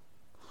 man.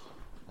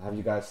 Have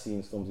you guys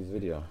seen Stormzy's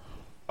video?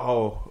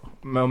 Oh,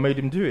 Mel made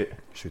him do it.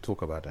 Should we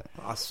talk about it?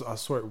 I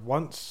saw it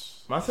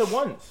once, Man said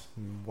once.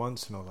 and I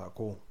was like,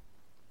 cool.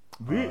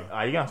 Really? You're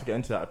gonna have to get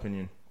into that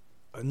opinion.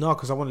 No,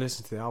 because I want to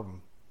listen to the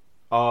album.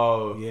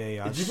 Oh,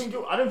 Yeah. Did you think?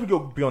 I don't think it'll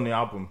be on the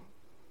album.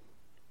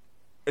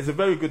 It's a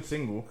very good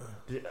single.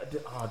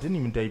 I didn't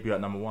even debut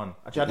at number one.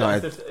 Actually, No,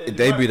 it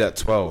debuted at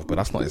 12, but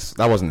that's not his.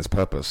 That wasn't his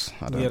purpose.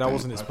 I don't Yeah, that think.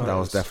 wasn't his That purpose.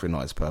 was definitely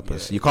not his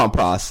purpose. Yeah. You can't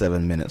put out a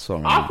 7-minute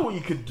song. I thought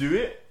you could do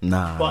it.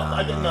 Nah,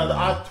 I didn't know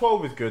nah. that.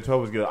 12 is good.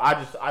 12 is good.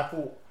 I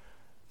thought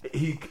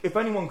if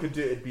anyone could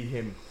do it, it'd be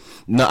him.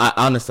 No, I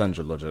understand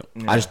your logic.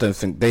 Yeah. I just don't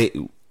think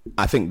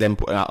I think them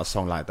putting out a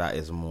song like that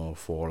is more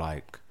for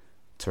like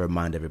to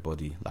remind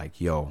everybody, like,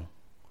 yo.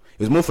 It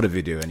was more for the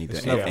video anyway.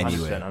 Yeah,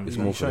 100%, It's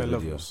 100%. more for the Showing video.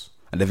 levels.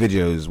 And the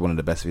video is one of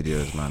the best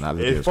videos, man. That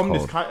video It's is from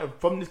cold.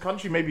 from this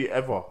country, maybe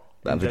ever.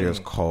 That in video is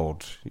general.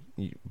 cold,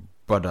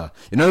 brother.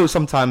 You know,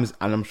 sometimes,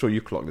 and I'm sure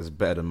you clock this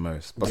better than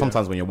most, but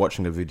sometimes when you're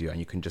watching a video and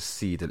you can just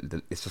see that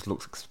it just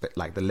looks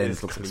like the lens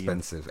It's looks clean.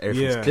 expensive.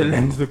 Everything's Yeah. The clean.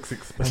 lens looks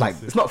expensive. It's like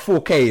it's not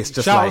 4K. It's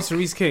just Shout like out to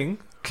Reese King. Reese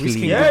clean.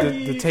 King Yeah,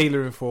 did the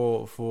tailoring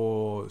for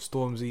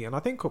Stormzy, and I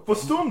think for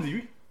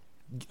Stormzy.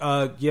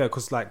 yeah,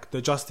 because like the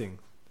adjusting,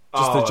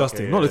 Oh, the okay,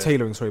 adjusting, yeah, not the yeah.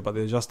 tailoring, sorry, but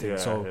the adjusting. Yeah,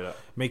 so I hear that.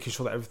 making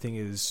sure that everything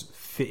is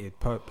fitted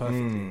perfectly.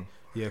 Mm.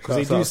 Yeah, because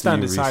Shouts they out do to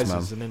standard you, Reese, sizes,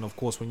 man. and then of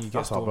course when you get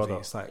That's our Stormzy, brother.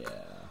 it's like Yeah.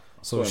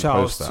 so. Saw him Shout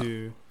outs post that.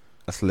 to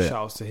That's lit.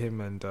 shout outs to him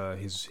and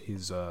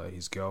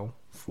his girl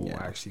for Yeah.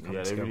 actually coming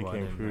Yeah, they together really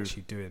came and through.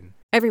 actually doing.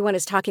 Everyone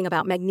is talking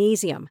about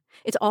magnesium.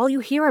 It's all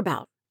you hear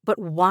about. But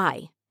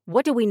why?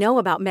 What do we know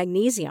about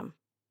magnesium?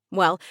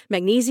 Well,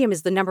 magnesium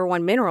is the number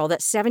one mineral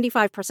that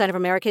 75% of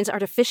Americans are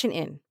deficient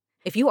in.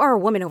 If you are a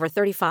woman over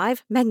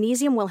 35,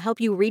 magnesium will help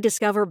you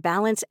rediscover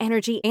balance,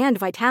 energy, and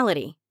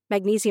vitality.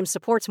 Magnesium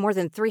supports more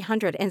than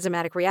 300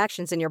 enzymatic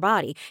reactions in your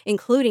body,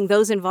 including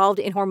those involved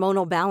in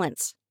hormonal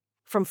balance.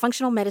 From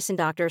functional medicine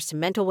doctors to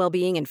mental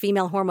well-being and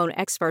female hormone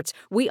experts,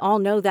 we all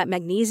know that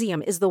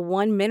magnesium is the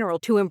one mineral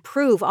to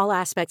improve all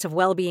aspects of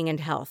well-being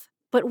and health.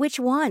 But which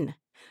one?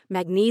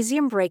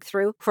 Magnesium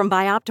Breakthrough from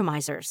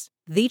Bioptimizers,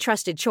 the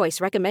trusted choice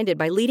recommended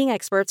by leading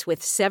experts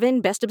with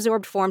 7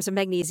 best-absorbed forms of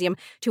magnesium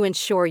to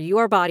ensure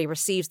your body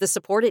receives the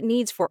support it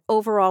needs for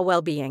overall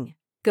well-being.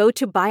 Go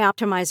to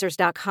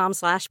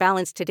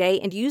bioptimizers.com/balance today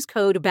and use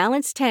code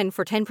BALANCE10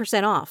 for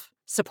 10% off.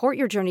 Support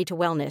your journey to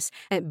wellness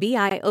at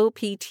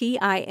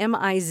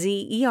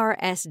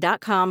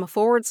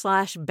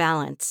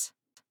bioptimizers.com/balance.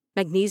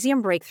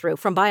 Magnesium Breakthrough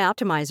from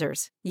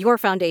Bioptimizers, your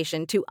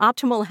foundation to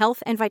optimal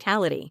health and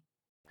vitality.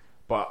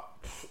 But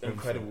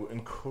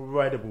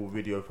incredible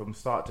video from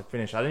start to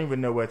finish. I don't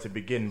even know where to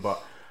begin,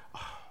 but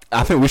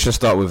I think we should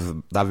start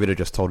with that video.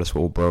 Just told us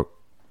we're all broke.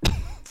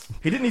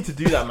 he didn't need to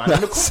do that, man.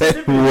 And the That's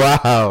it.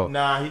 concept- Wow,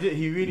 Nah,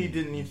 he really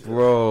didn't need to.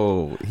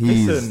 bro.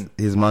 Listen,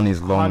 His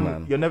money's long, Man,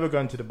 man. you're never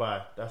going to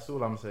Dubai. That's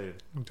all I'm saying.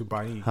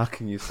 Dubai. How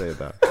can you say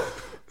that?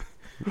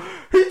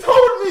 He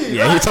told me.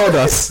 Yeah, he like- told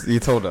us. He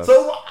told us.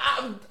 So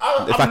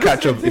If I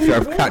catch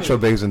your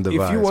babes in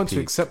Dubai, If you it's want to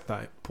peak. accept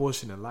that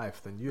portion in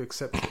life, then you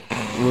accept it.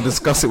 We'll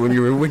discuss it when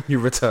you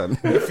return.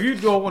 If you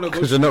don't want to go,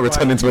 'Cause you're not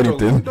returning to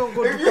anything. You don't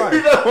go to If you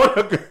Dubai. don't want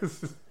to go,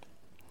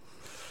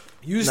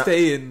 You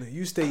stay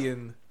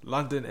in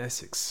London,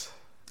 Essex.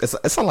 It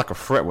sounded like a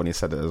threat when he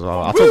said it as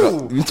well. I Woo!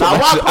 told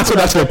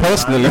that to him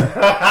personally.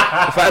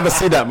 If I ever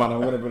see that, man,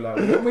 I'm gonna be like,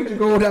 what made you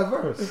go with that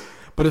verse?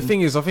 But the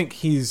thing is, I think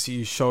he's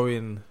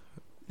showing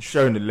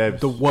showing the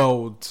lebs. the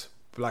world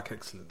black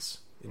excellence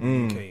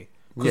in the UK.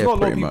 Because Yeah, not a lot of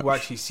pretty people much.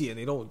 actually see it and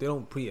they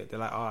don't pre it. They're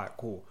like, all right,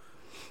 cool.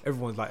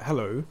 Everyone's like,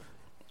 hello,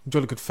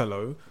 jolly good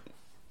fellow,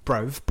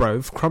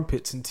 bruv,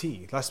 crumpets and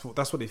tea. That's what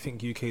they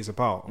think UK is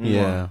about.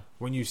 Yeah.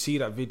 When you see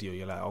that video,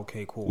 you're like,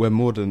 okay, cool. We're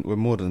more than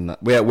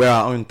that. We're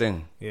our own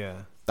thing. Yeah.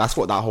 That's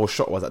what that whole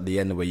shot was at the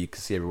end, where you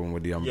could see everyone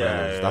with the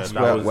umbrellas. yeah, That's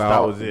that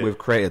where was it. we've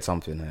created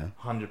something here.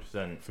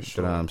 100% for Do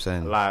you know what I'm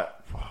saying? Like,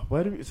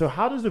 so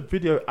how does the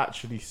video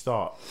actually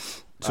start?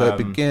 So it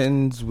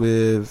begins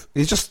with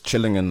he's just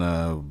chilling in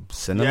a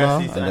cinema,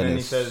 and then he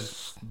it's-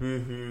 says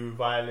boohoo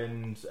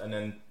violins, and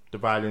then the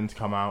violins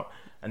come out,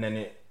 and then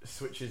it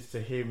switches to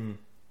him,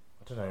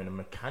 I don't know, in a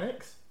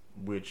mechanics.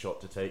 Weird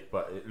shot to take,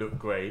 but it looked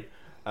great.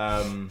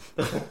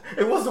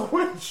 It was a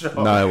weird shot.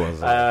 No, it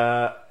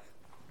wasn't.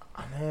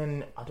 And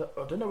then I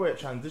don't know where it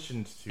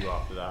transitions to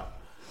after that.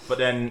 But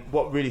then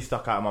what really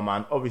stuck out in my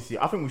mind, obviously,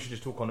 I think we should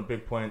just talk on the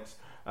big points.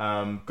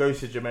 Goes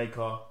to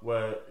Jamaica,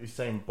 where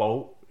Usain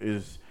Bolt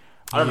is.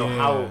 I don't know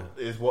how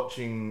is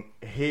watching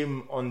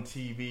him on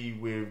TV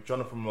with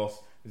Jonathan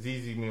Ross,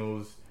 ZZ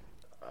Mills,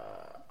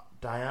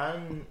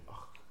 Diane.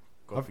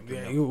 Oh God forgive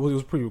Yeah, me. it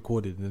was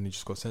pre-recorded and then it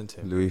just got sent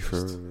to him. Louis for.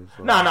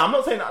 No, I'm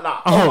not saying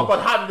that. Oh my God,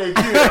 how did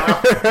they do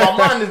that? My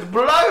mind is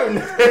blown.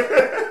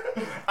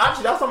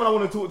 Actually, that's something I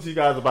want to talk to you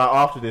guys about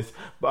after this.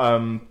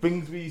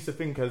 Things we used to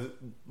think as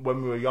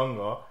when we were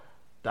younger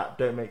that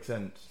don't make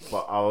sense.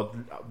 But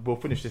we'll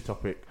finish this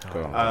topic.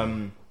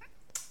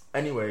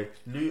 Anyway,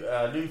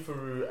 Lou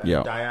Ferrou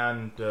and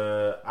Diane,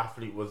 the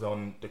athlete, was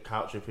on the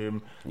couch with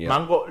him. Yeah.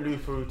 Man got Lou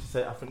Ferrou to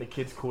say, I think the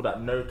kids call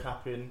that no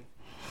capping.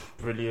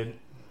 Brilliant.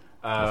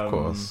 Of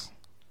course.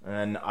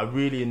 And I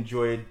really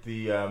enjoyed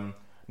the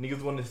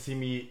niggas wanted to see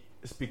me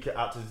speak it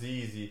out to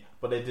Zizi,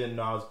 but they didn't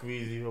know I was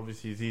greasy.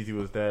 Obviously, Zizi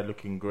was there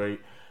looking great.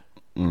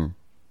 If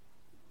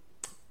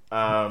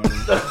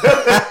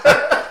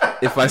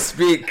I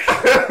speak,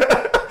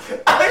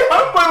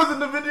 Homeboy was in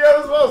the video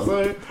as well,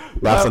 so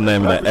that's the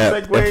name of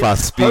it. If I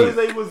speak,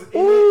 Jose was in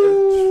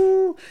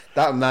it.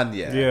 That man,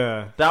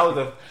 yeah, that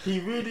was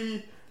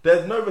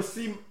there's no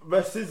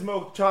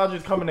racismal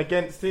charges coming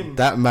against him.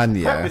 That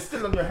man, Pep is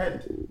still on your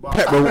head.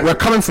 Pep, we're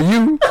coming for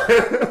you.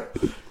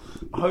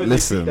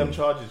 Jose beat them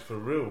charges for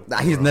real. Nah,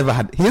 he's never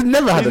had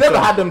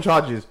them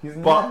charges. He's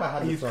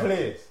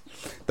clear.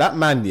 That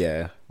man,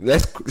 yeah.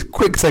 Let's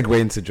quick segue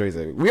into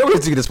Jose. We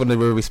always do this when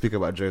we speak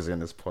about Jose in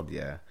this pod.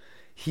 Yeah,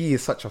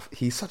 he's such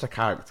a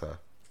character.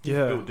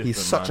 Yeah, he's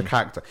such a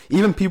character.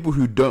 Even people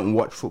who don't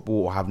watch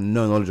football or have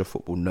no knowledge of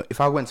football know.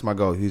 If I went to my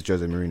girl, who's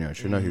Jose Mourinho,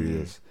 she'll know who he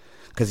is,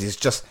 because he's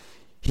just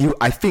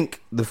I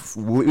think the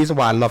reason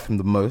why I love him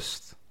the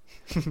most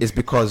is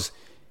because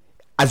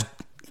as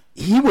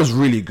he was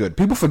really good.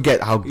 People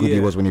forget how good he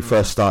was when he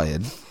first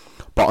started.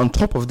 But on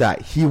top of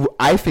that,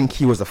 I think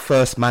he was the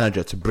first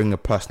manager to bring a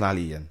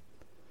personality in.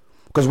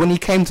 Because when he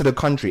came to the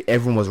country,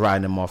 everyone was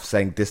writing him off,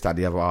 saying this, that,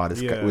 the other.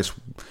 This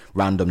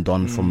random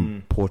don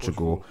from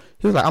Portugal.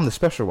 He was like, I'm the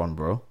special one,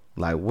 bro.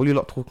 Like, what are you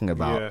lot talking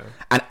about? Yeah.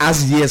 And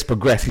as years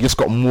progressed, he just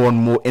got more and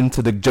more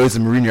into the Jose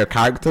Mourinho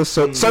character.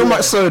 So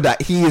much so that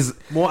he is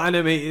more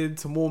animated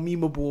to more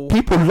memeable.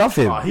 People love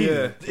him.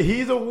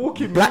 He's a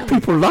walking Black meme.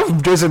 People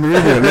love Jose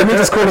Mourinho. Let me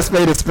just call a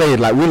spade a spade.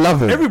 Like, we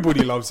love him.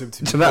 Everybody loves him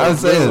too. Do you know what I'm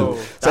saying?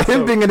 So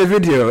him being in the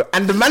video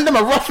and the man them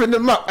are roughing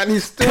him up and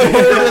he's still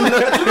holding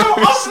Do you know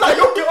what? I'm like,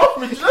 yo, get off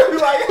me. Do you know who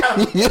I am?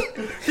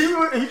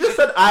 He just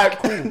said, alright,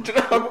 cool. Do you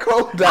know how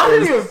cold that I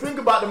didn't even think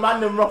about the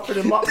man them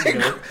roughing him up, you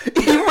know?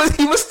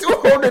 He was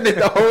still holding it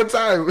the whole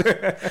time.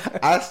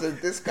 I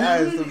said, this guy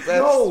is the best,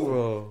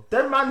 bro.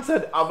 That man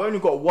said, I've only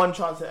got one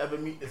chance to ever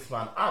meet this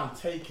man. I'm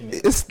taking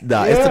it. It's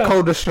the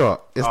coldest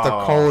shot. It's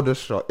the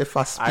coldest shot. If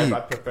I speak. I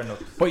prefer not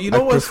to speak. But you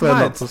know what's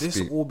mad? This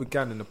all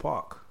began in the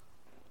park.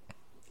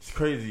 It's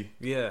crazy.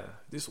 Yeah.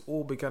 This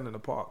all began in the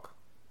park.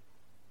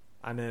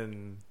 And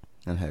then...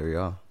 And here we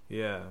are.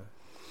 Yeah.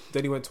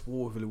 Then he went to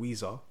war with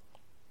Louisa.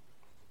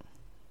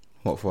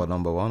 What, for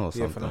number one or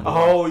something? The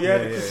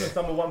Christmas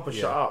number one for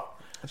Shut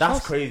Up.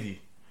 That's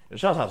crazy.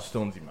 Shout out to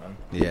Stormzy, man.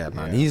 Yeah,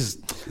 man. He's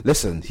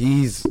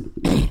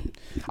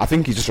I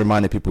think he just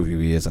reminded people who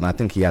he is, and I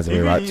think he has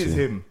a right to. He is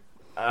him.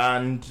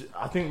 And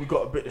I think we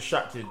got a bit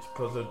distracted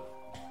because of...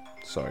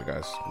 Sorry,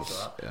 guys.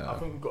 I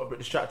think we got a bit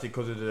distracted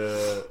because of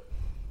the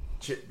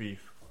chip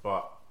beef,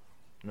 but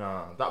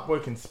nah, that boy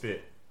can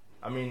spit.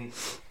 I mean,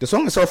 the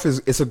song itself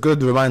it's a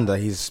good reminder.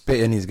 He's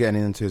spitting, he's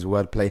getting into his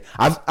wordplay.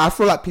 I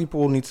feel like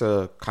people need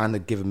to kind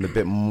of give him a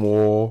bit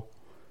more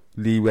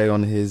leeway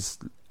on his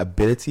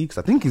ability, because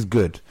I think he's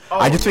good.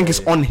 I just think it's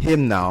on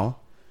him now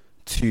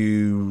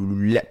to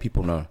let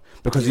people know,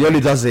 because he only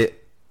does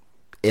it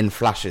in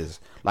flashes.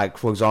 Like,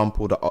 for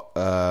example, the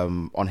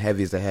on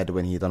Heavy is the Head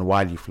when he done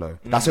Wiley Flow.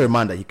 That's a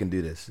reminder he can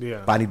do this.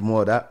 Yeah. But I need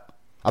more of that.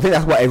 I think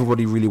that's what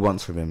everybody really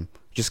wants from him.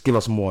 Just give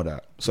us more of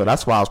that. So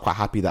that's why I was quite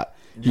happy that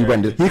he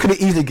went. He could have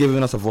easily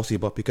given us a Vossi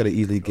Bop. He could have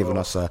easily given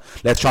us a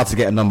let's try to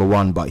get a number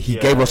one. But he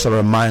gave us a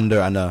reminder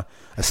and a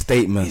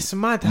statement. It's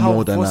mad how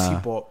more than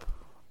Vossi Bop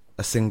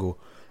a single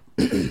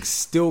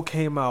still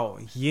came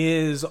out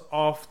years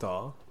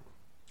after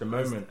the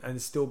moment and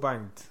still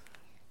banged.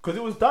 Because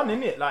it was done,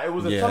 innit? Like, it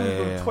was a song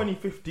from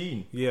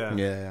 2015. Yeah.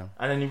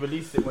 And then he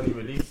released it when he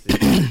released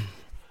it.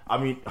 I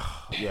mean,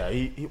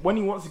 he when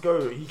he wants to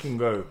go, he can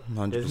go.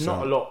 100%. There's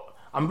not a lot.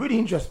 I'm really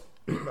interested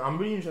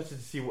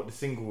to see what the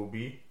single will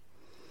be.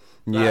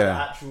 Like, the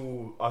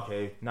actual,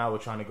 okay, now we're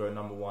trying to go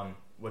number one.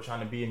 We're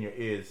trying to be in your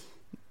ears.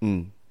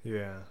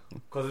 Yeah.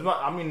 Because,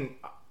 I mean,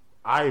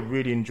 I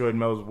really enjoyed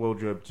Mel's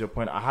Wardrobe to the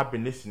point I have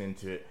been listening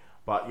to it.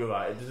 But you're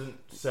right, it doesn't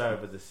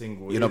serve as a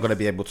single. You're not going to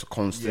be able to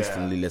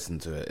consistently listen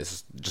to it.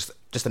 It's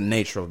just the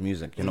nature of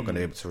music. You're not going to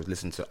be able to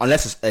listen to it.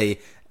 Unless it's a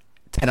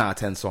 10 out of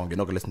 10 song, you're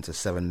not going to listen to a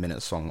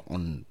 7-minute song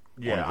on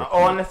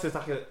or unless it's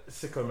like a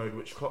sicko mode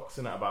which clocks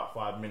in at about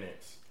 5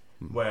 minutes,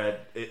 where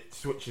it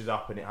switches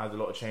up and it has a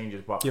lot of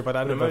changes. But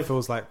that never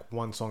feels like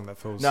one song that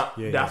feels... No,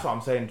 that's what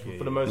I'm saying.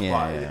 For the most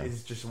part,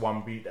 it's just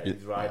one beat that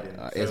he's riding.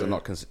 Ears are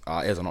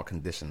not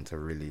conditioned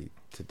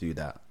to do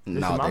that.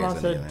 Listen, nowadays, man,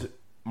 I said...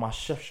 My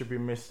chef should be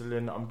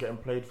whistling. I'm getting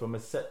played from a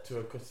set to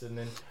a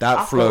christening.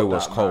 That flow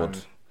was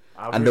cold,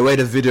 and the way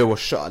the video was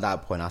shot at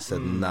that point, I said,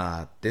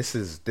 "Nah, this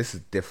is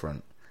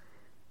different."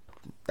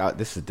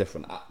 this is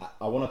different.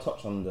 I want to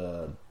touch on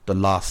the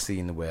last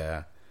scene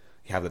where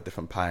you have the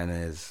different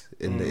pioneers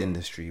in the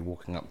industry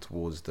walking up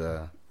towards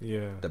the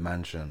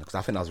mansion, because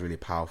I think that was a really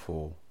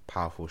powerful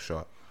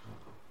shot.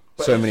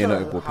 But so many shows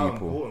notable how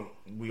people. Important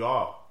we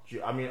are.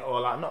 I mean,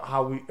 or like not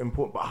how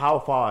important, but how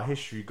far our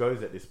history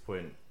goes at this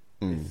point.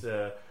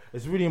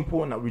 It's really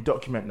important that we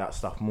document that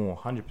stuff more,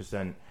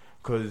 100%.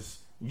 Because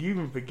you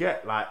even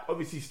forget, like,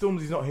 obviously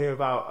Stormzy's not here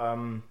without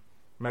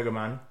Mega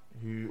Man,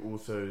 who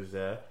also is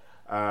there.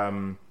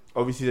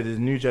 Obviously there's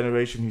a new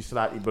generation who's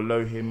slightly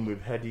below him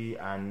with Hedy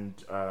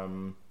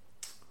and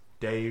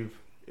Dave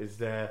is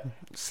there.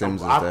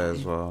 Sims is there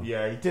as well.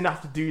 Yeah, he didn't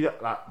have to do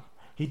that. Like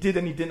he did,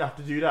 and he didn't have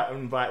to do that.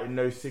 Inviting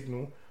No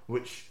Signal,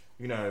 which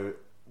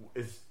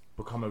is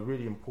become a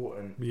really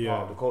important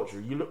part of the culture.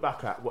 You look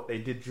back at what they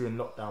did during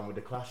lockdown with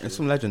the Clash. It's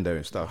some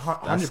legendary stuff.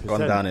 100%. That's gone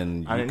down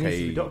in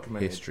UK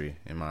history,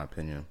 in my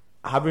opinion.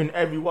 Having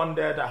everyone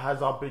there that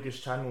has our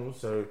biggest channels,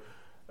 so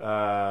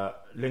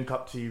Link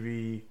Up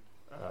TV,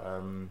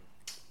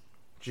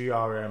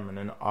 GRM, and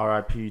then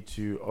RIP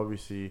to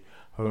obviously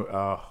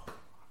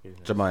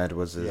Jamal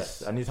Edwards.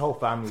 Yes, and his whole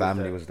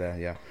family was there.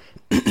 Yeah.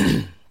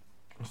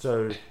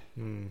 So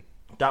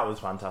that was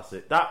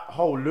fantastic. That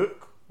whole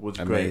look was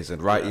amazing.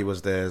 Great. Righty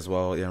was there as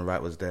well. Ian Wright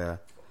was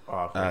there.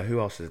 Who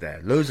else was there?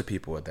 Loads of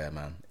people were there,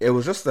 man. It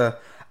was just and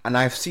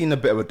I've seen a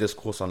bit of a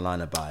discourse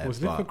online about it.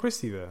 Was Linford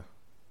Christie there?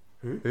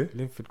 Who?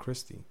 Linford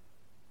Christie.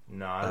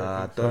 No,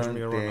 I don't think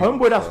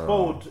Homeboy that's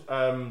bold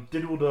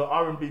did all the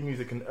R&B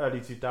music in the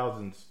early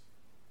 2000s.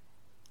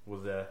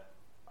 Was there?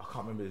 I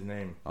can't remember his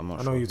name. I know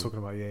who you're talking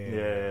about.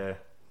 Yeah.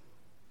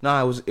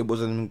 No, it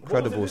was an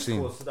incredible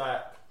scene.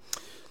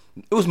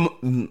 It was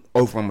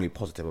overwhelmingly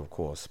positive, of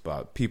course,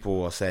 but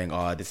people were saying,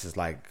 "Oh, this is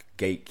like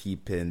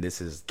gatekeeping.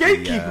 This is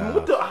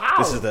gatekeeping. How?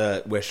 This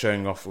is we're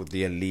showing off with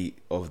the elite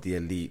of the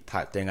elite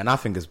type thing." And I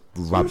think it's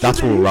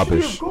that's all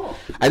rubbish.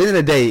 At the end of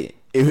the day,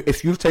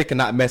 if you've taken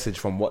that message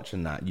from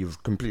watching that,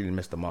 you've completely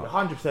missed the mark.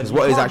 100%. Because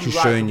what it's actually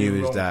showing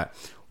you is that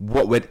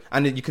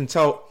and you can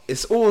tell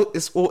it's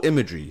all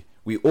imagery.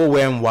 We all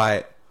wearing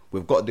white.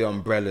 We've got the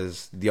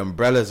umbrellas. The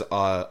umbrellas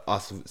are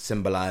us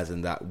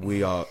symbolizing that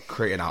we are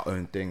creating our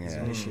own thing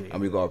here, and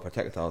we got to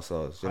protect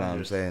ourselves. You know what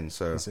I'm saying?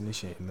 So it's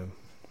initiating them.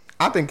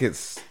 I think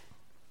it's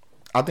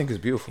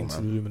beautiful, It's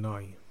man. the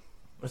Illuminati.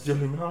 What's the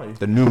Illuminati?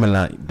 The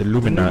Illuminati. The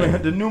Illuminati.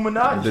 The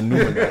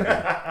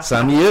Illuminati.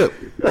 Sign me up.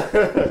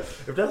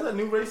 If that's that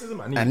new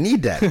racism, I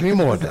need that. Give me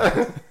more of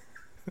that.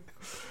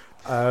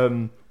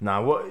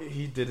 What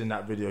he did in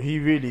that video, he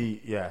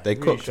really, They really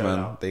cooked, man.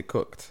 out. They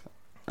cooked.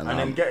 And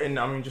then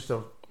just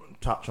to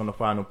touch on the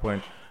final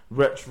point,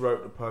 Wretch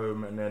wrote the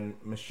poem, and then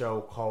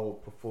Michelle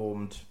Cole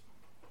performed.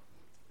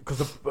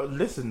 Because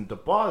listen, the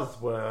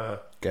bars were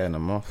getting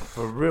them off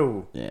for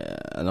real. Yeah,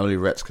 and only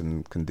Wretch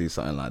can do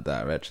something like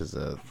that. Wretch is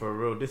for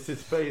real. This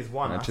is phase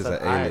 1. Wretch is an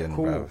alien,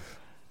 cool. bruv.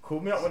 Call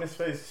me up when it's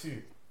phase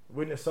 2.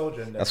 Winter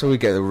Soldier. And that's where we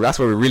get. That's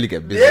where we really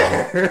get busy.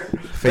 Yeah.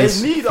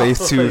 phase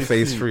 2,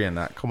 phase 3, and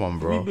that. Come on,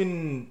 bro.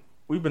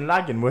 We've been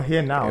lagging. We're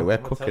here now. Yeah, we're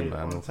cooking,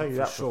 man. I'll tell you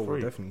that for free.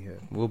 We're definitely here.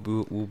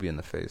 We'll be in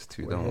the phase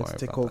 2. Don't worry to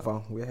take about over.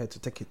 that. We're here to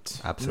take it.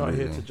 Absolutely.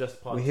 We're not here to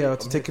just partake. We're here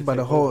to take it by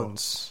the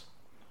horns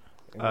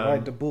and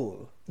ride the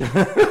bull.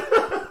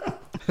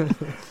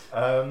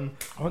 I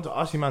want to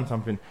ask you, man,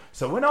 something.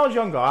 So when I was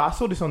younger, I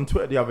saw this on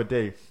Twitter the other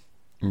day.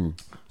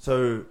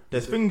 So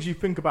there's things you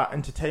think about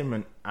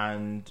entertainment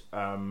and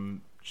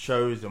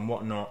shows and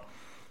whatnot.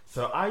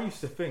 So I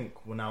used to think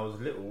when I was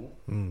little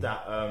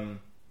that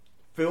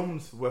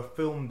films were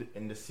filmed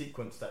in the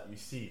sequence that you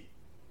see.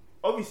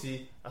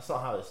 Obviously, that's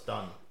not how it's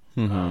done.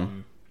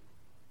 In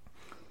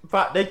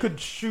fact, they could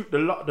shoot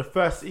the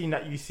first scene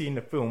that you see in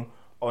the film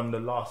on the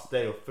last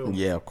day of film.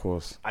 Yeah, of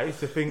course. I used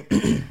to think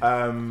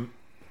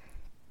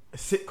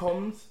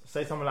sitcoms,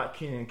 say something like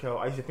Kenan and Kel,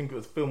 I used to think it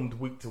was filmed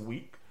week to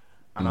week,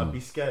 and I'd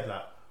be scared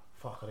like,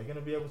 fuck, are they going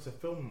to be able to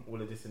film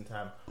all of this in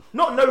time?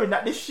 Not knowing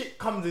that this shit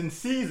comes in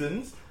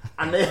seasons,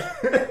 and they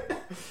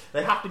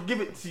they have to give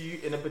it to you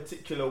in a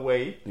particular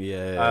way.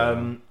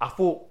 Yeah. I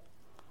thought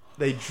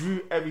they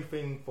drew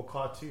everything for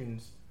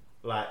cartoons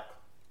like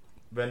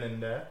then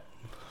and there.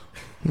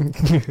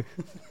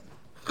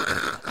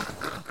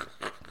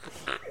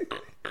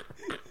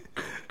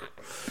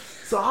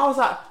 So I was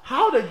like,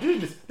 how are they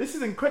doing this? This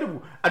is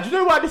incredible. And do you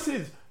know why this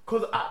is?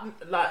 Because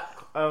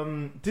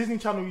Disney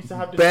Channel used to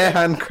have this bare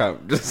hand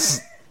cramp.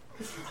 Just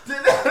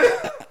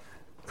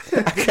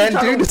I can't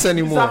do this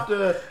anymore. You have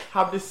to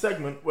have this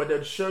segment where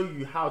they'd show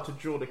you how to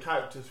draw the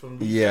characters from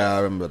research. Yeah,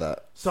 I remember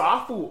that. So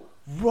I thought,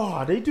 raw,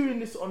 are they doing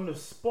this on the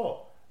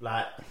spot?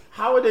 Like,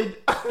 how are they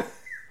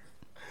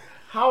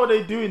how are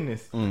they doing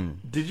this?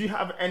 Did you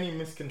have any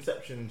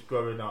misconceptions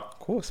growing up? Of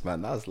course,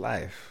 man, that was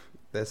life.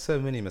 There's so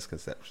many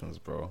misconceptions,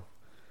 bro.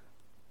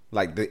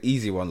 Like the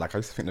easy one, like I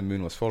used to think the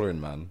moon was following,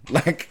 man.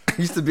 Like I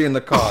used to be in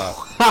the car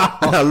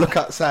and I look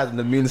outside and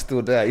the moon's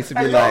still there. I used to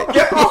be like,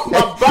 get off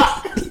my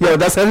back. Yo,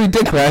 that's heavy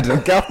dick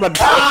riding. Get off my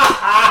dick.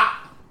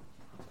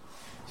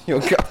 Yo,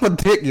 get off my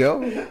dick,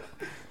 yo.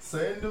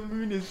 Saying the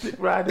moon is dick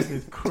riding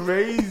is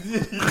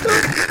crazy.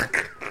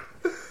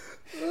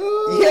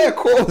 Yeah, Yeah, of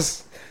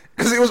course.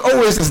 Because it was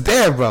always just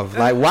there, bruv.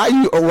 Like, why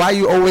are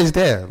you always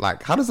there?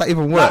 Like, how does that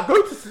even work? Like,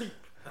 go to sleep.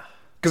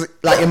 Because,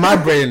 like, in my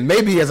brain,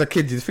 maybe as a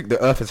kid you think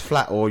the earth is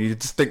flat, or you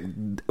just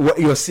think what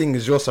you're seeing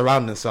is your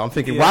surroundings. So I'm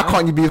thinking, why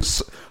can't you be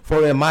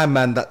following my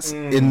man that's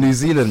in New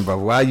Zealand, bro?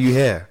 Why are you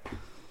here?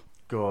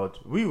 God,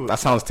 that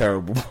sounds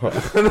terrible, bro.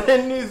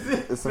 In New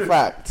Zealand. It's a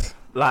fact.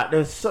 Like,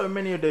 there's so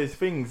many of those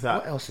things that...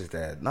 What else is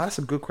there? No, that's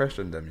a good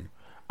question, Demi.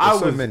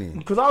 So many.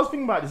 Because I was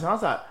thinking about this and I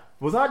was like,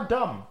 was I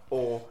dumb?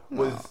 Or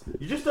was...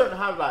 You just don't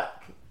have, like,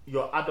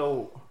 your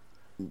adult...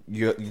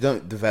 You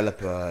don't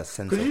develop a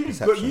sense of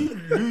perception. You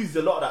lose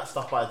a lot of that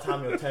stuff by the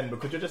time you're 10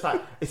 because you're just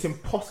like, it's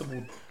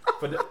impossible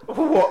for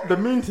the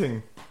moon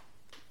thing.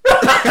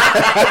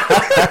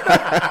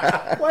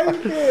 Why are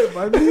you here,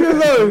 man?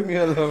 Leave me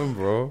alone,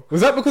 bro.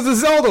 Was that because of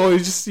Zelda, or you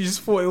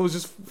just thought it was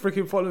just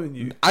freaking following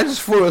you? I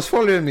just thought it was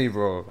following me,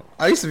 bro.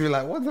 I used to be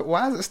like,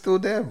 why is it still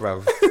there,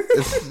 bro?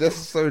 It's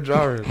just so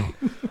jarring.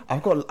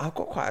 I've got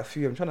quite a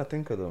few. I'm trying to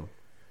think of them.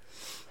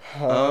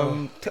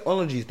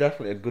 Technology is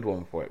definitely a good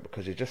one for it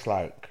because you're just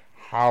like,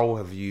 how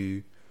have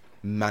you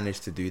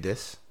managed to do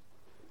this?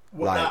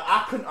 Well, like,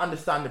 I couldn't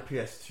understand the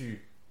PS2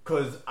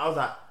 because I was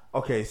like,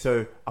 okay,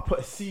 so I put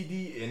a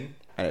CD in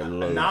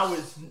and now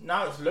it's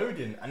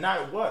loading and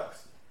now it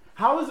works.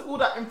 How is all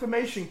that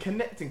information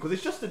connecting? Because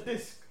it's just a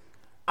disc.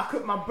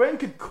 My brain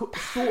could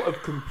sort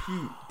of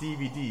compute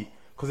DVD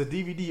because a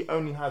DVD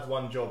only has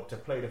one job, to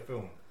play the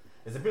film.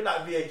 It's a bit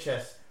like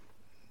VHS.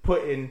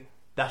 Put in,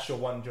 that's your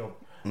one job.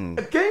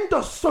 A game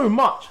does so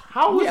much.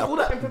 How is all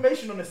that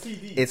information on a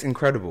CD? It's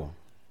incredible.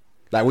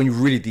 Like when you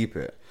really deep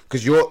it,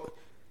 because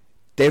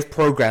they've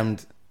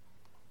programmed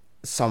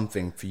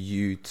something for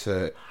you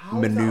to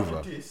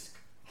maneuver.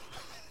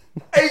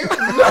 Hey,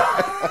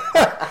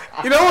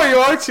 you know what?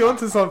 You're actually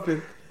onto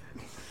something.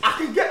 I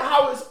can get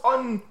how it's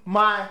on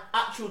my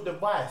actual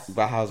device,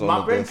 but how's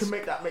my brain can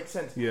make that make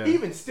sense. Yeah.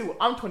 Even still,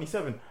 I'm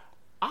 27.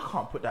 I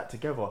can't put that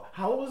together.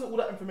 How was all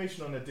that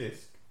information on a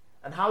disc,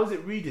 and how is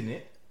it reading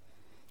it?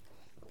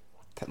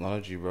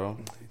 Technology, bro.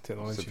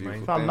 Technology,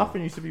 man. Fam,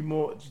 nothing used to be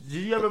more. Do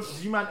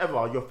you man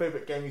ever your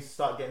favorite game used to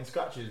start getting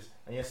scratches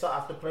and you start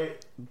have to play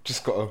it?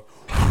 Just gotta.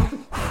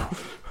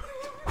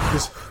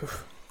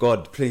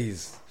 God,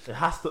 please. It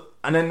has to,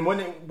 and then when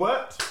it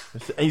worked,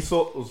 and you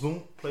saw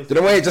zoom. Do you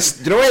know where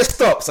it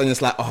stops and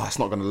it's like, oh, it's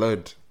not gonna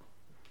load.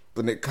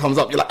 Then it comes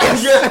up, you're like,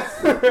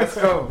 yes, let's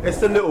go. It's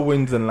the little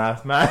wins in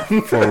life,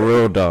 man. For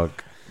real, dog.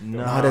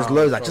 Nah, there's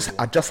loads.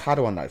 I just had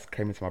one that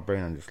came into my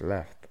brain and just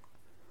left.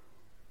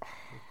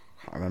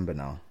 I remember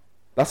now.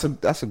 That's a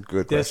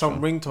good. There's question.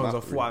 some ringtones I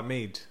thought I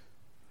made.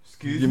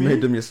 You made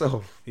them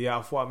yourself? Yeah,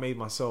 I thought I made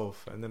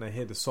myself, and then I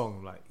hear the song.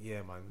 I'm like,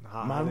 yeah,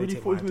 man. Man, really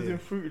thought he was in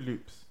Fruity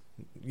Loops.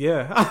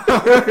 Yeah,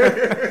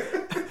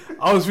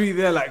 I was really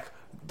there. Like,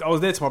 I was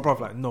there to my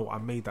brother. Like, no, I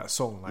made that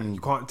song. Like, you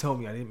can't tell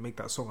me I didn't make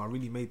that song. I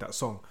really made that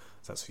song.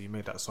 So that's who you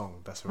made that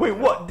song. That's wait,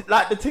 what?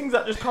 Like the things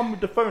that just come with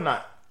the phone,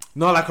 like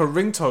no, like a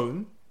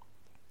ringtone.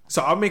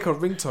 So I make a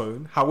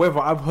ringtone. However,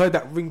 I've heard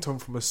that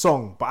ringtone from a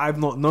song, but I've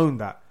not known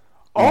that.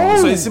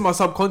 So it's in my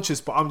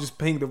subconscious, but I'm just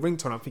playing the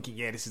ringtone. I'm thinking,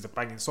 yeah, this is a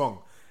banging song.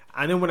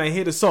 And then when I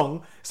hear the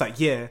song, it's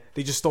like, yeah,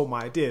 they just stole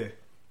my idea.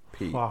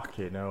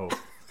 Fucking hell.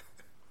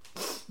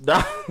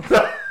 But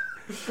I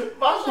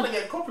was trying to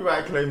get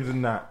copyright claims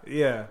in that.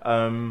 Yeah.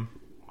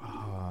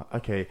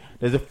 Okay.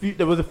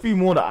 There was a few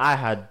more that I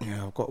had.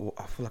 Yeah,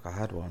 I feel like I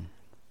had one.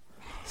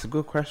 It's a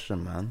good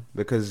question, man,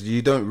 because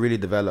you don't really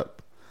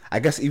develop. I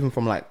guess even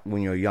from like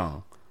when you're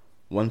young,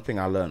 one thing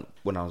I learned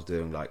when I was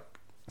doing like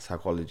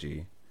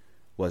psychology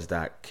was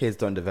that kids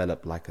don't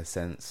develop like a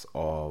sense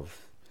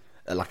of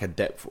like a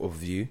depth of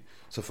view.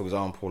 So for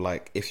example,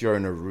 like if you're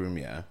in a room,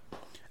 yeah,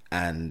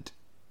 and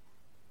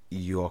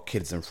your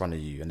kid's in front of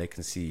you and they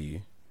can see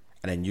you,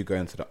 and then you go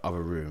into the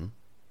other room,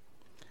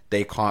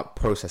 they can't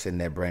process in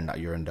their brain that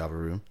you're in the other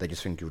room. They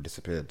just think you've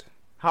disappeared.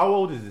 How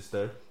old is this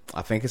though?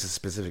 I think it's a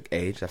specific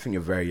age. I think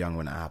you're very young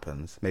when it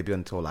happens. Maybe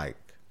until like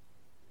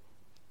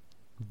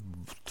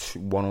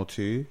 1 or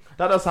 2.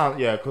 That does sound,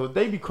 yeah, because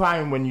they be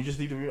crying when you just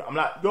leave the room. I'm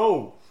like,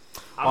 yo.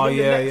 Oh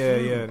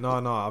yeah.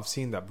 No, I've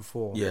seen that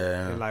before.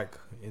 Yeah. I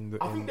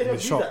think they don't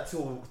do that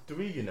till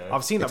 3, you know.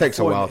 I've seen it that takes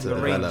before a while in to the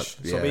develop. range.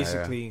 So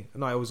basically,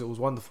 no, it was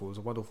wonderful. It was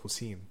a wonderful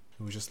scene.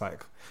 It was just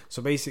like,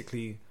 so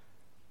basically,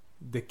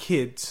 the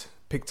kid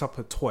picked up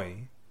a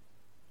toy,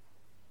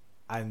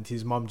 and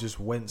his mum just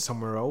went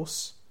somewhere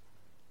else.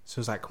 So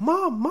it's like,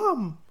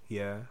 mum,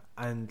 yeah,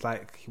 and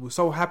like he was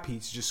so happy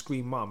to just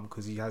scream mum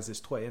because he has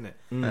this toy in it.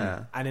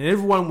 Yeah. And then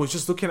everyone was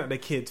just looking at the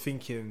kid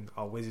thinking,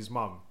 oh, where's his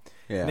mum?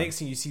 Yeah. Next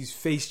thing you see his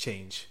face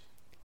change.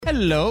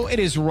 Hello, it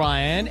is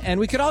Ryan, and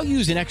we could all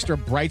use an extra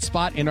bright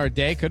spot in our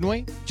day, couldn't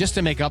we? Just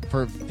to make up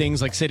for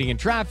things like sitting in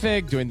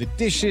traffic, doing the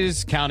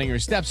dishes, counting your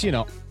steps, you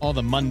know, all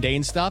the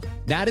mundane stuff.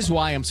 That is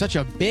why I'm such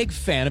a big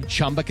fan of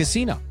Chumba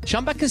Casino.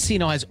 Chumba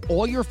Casino has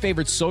all your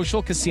favorite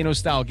social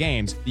casino-style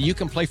games that you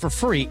can play for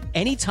free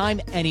anytime,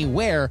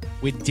 anywhere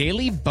with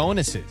daily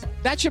bonuses.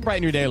 That should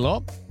brighten your day a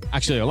little.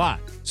 Actually, a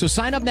lot. So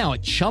sign up now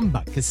at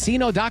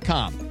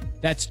ChumbaCasino.com.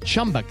 That's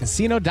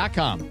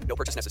ChumbaCasino.com. No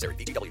purchase necessary.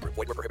 VGW Group.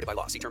 Void where prohibited by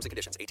law. See terms and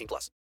conditions.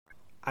 18+.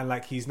 And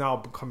like he's now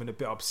becoming a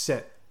bit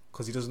upset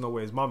because he doesn't know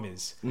where his mum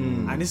is.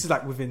 And this is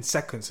like within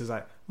seconds. It's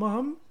like,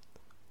 Mum.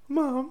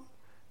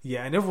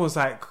 Yeah, and everyone's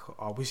like,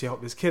 oh, I wish you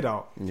helped this kid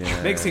out.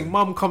 Yeah. Next thing,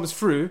 Mum comes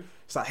through.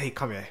 It's like, hey,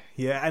 come here.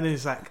 Yeah, and then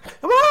it's like,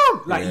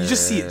 Mum! Like, you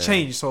just see it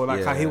change. So,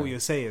 like, I hear what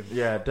you're saying.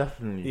 Yeah,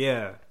 definitely.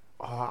 Yeah.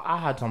 I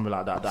had something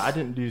like that I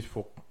didn't lose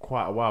for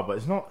quite a while, but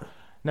it's not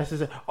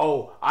necessary.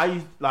 Oh, I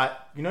used, like,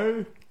 you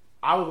know,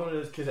 I was one of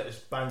those kids that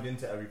just banged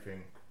into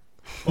everything.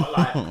 But,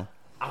 like,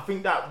 I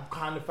think that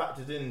kind of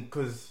factored in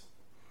because,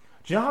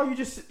 do you know how you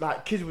just,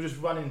 like, kids would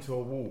just run into a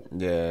wall?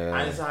 Yeah.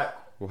 And it's like,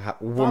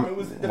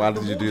 why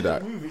did you do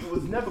that? It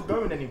was never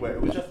going anywhere.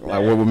 It was just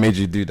like, what made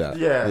you do that?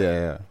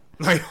 Yeah.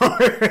 Like,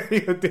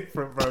 you're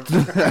different, bro.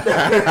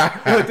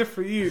 You're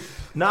different, you.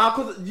 Nah,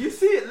 because you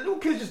see it, little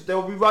kids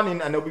they'll be running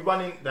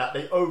that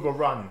they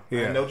overrun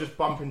and they'll just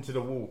bump into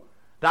the wall.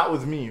 That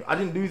was me. I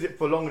didn't lose it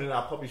for longer than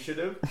I probably should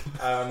have.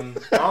 I'm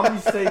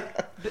just saying,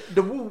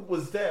 the wall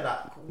was there.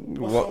 Like,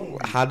 what's wrong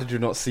with you? How did you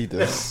not see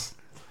this?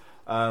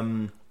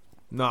 No,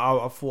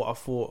 I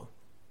thought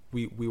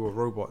we were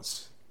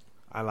robots.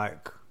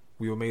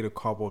 We were made of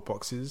cardboard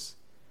boxes.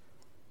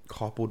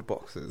 Cardboard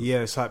boxes?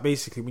 Yeah, so like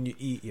basically when you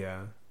eat,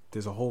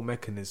 there's a whole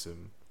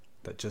mechanism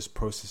that just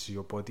processes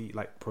your body,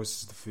 like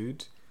processes the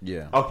food.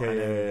 Yeah.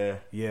 Okay,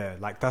 Yeah,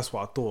 like that's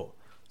what I thought.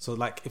 So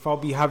like if I'll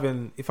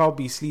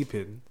be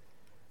sleeping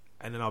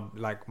and then I'll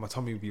like my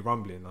tummy will be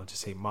rumbling, I'll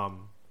just say,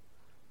 Mum,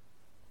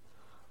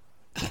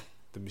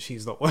 the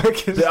machine's not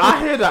working.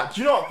 I hear that.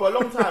 Do you know what? For a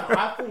long time,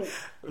 I thought.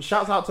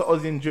 Shouts out to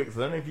Ozzy and Jukes.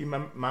 I don't know if you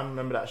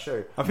remember that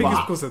show. I think it's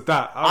because of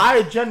that.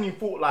 I genuinely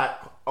thought like,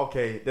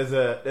 okay, there's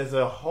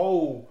a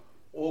whole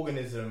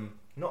organization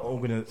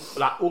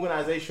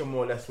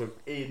more or less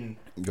within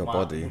your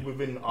body,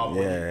 within our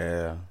body.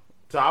 Yeah.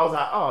 So I was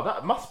like, oh,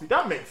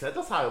 that makes sense.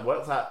 That's how it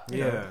works. Like,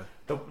 you know,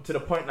 to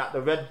the point that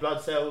the red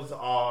blood cells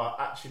are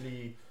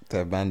actually.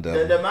 They're man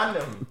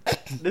them.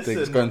 Listen,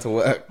 things going to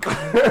work.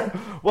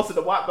 What's it?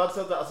 The white blood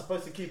cells that are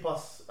supposed to keep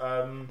us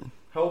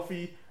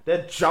healthy.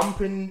 They're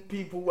jumping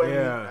people when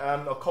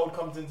a cold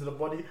comes into the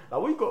body.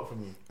 Like, what you got for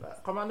me?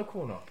 Like, come around the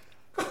corner.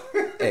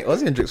 Hey,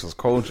 Ozzy and Jukes was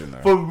cold, you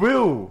know. For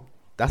real.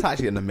 That's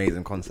actually an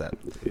amazing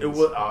concept. It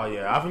was. Oh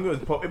yeah, I think it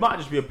was. It might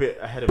just be a bit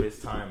ahead of its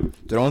time.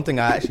 The one thing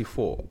I actually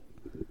thought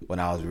when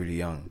I was really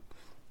young,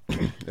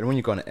 then when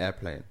you go on an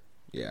airplane,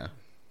 and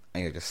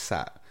you're just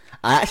sat.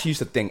 I actually used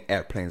to think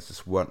airplanes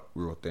just weren't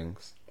real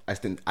things. I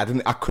couldn't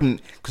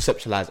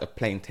conceptualize a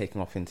plane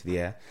taking off into the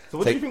air. So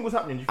what do you think was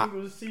happening? Do you think it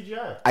was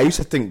CGI? I used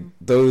to think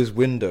those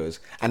windows,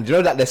 and you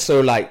know that they're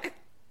so like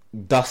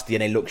dusty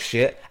and they look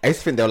shit. I used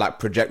to think they were like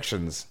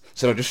projections,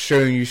 so they're just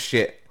showing you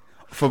shit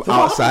from outside.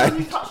 What happens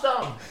when you touch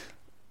down?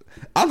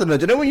 I don't know.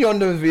 Do you know when you're on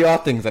those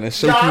VR things and it's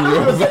shaking you?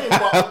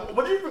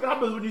 What do you think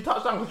happens when you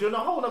touch down? Because you're in a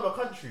whole other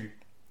country.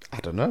 I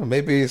don't know.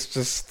 Maybe it's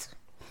just.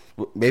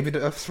 Maybe the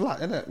Earth's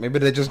flat, innit? Maybe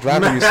they're just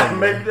driving you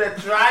somewhere. Maybe they're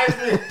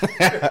driving.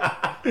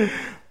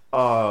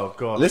 Oh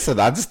god! Listen,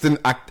 I just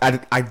didn't.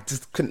 I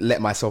just couldn't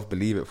let myself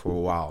believe it for a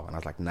while, and I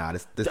was like, nah,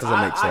 this doesn't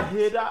make sense. I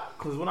hear that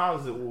because when I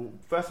was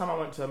first time I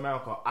went to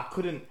America, I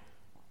couldn't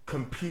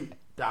compute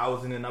that I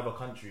was in another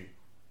country.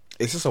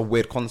 It's just a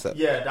weird concept.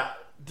 Yeah, that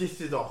this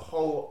is a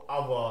whole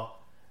other.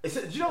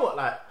 Do you know what?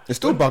 Like, it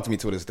still bugs me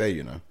to this day.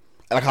 You know,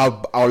 like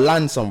I'll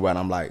land somewhere and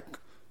I'm like.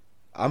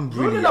 I'm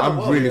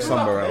really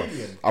somewhere else.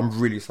 I'm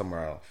really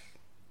somewhere else.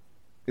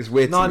 It's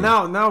weird. No,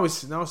 now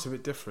it's a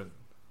bit different.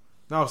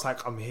 Now it's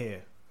like I'm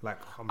here. Like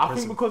I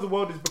think because the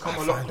world has become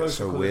a lot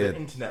closer because of the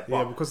internet.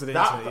 Yeah, because of the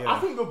internet. I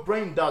think your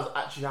brain does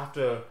actually have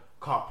to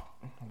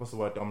what's the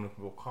word I'm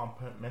looking for?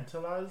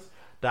 Compartmentalize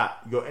that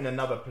you're in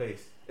another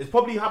place. It's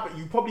probably happened.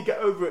 You probably get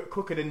over it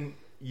quicker than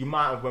you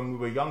might have when we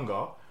were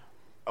younger,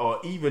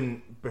 or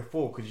even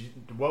before, because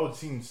the world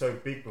seemed so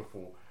big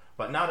before.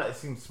 But now that it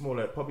seems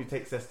smaller, it probably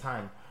takes less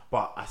time.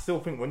 But I still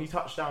think when you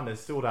touch down, there's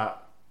still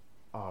that,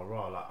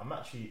 like I'm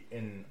actually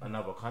in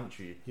another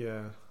country.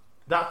 Yeah.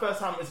 That first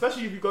time,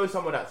 especially if you go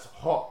somewhere that's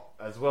hot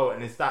as well,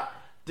 and it's that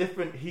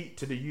different heat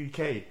to the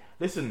UK.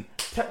 Listen,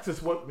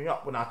 Texas woke me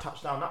up when I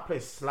touched down. That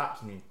place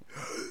slaps me.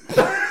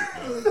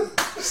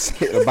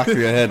 Hit the back of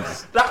your head.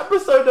 That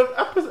episode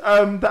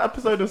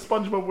of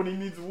SpongeBob when he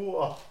needs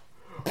water.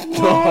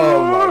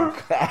 Oh my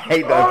god, I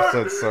hate that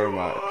episode so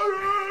much.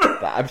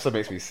 That episode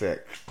makes me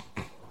sick.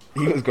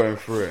 He was going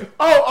through it.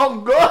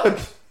 Oh god!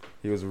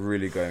 He was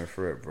really going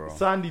through it, bro.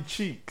 Sandy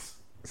cheeks.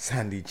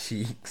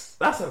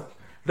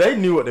 They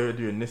knew what they were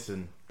doing.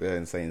 Listen, they're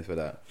insane for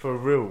that. For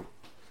real.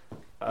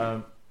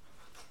 I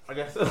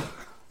guess.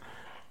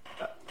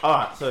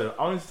 Alright, so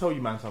I wanted to tell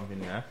you, man,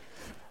 something. Yeah,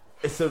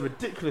 it's a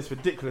ridiculous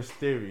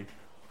theory.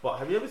 But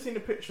have you ever seen a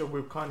picture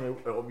with Kanye?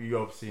 You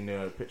have seen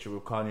a picture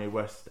with Kanye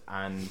West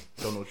and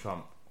Donald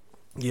Trump.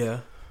 Yeah.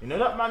 You know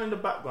that man in the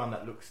background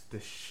that looks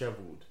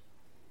dishevelled?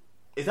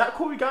 Is that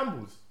Corey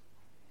Gamble's?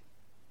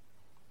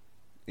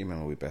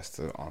 Email will be best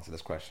to answer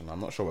this question. I'm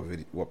not sure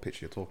what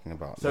picture you're talking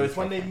about. So it's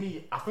when they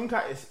meet. I think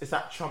it's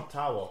at Trump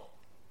Tower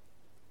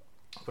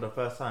for the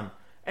first time.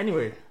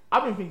 Anyway,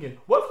 I've been thinking,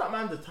 what if that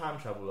man's a time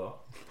traveler?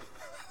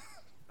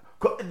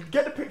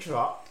 Get the picture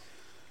up.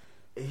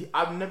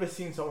 I've never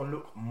seen someone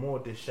look more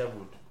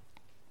dishevelled.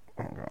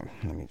 Oh God,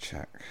 let me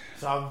check.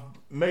 So I've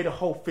made a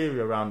whole theory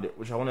around it,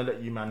 which I want to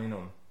let you man in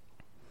on.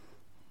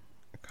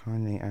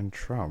 Kanye and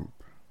Trump.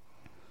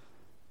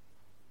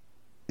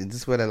 Is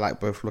this where they're like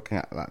both looking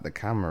at like the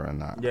camera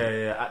and that?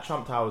 Yeah, at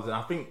Trump Towers, and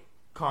I think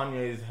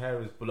Kanye's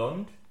hair is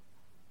blonde.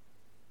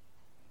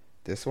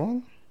 This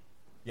one?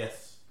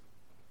 Yes.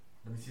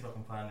 Let me see if I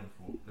can find him.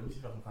 Let me see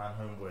if I can find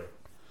Homeboy.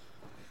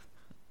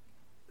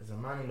 There's a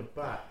man in the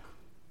back.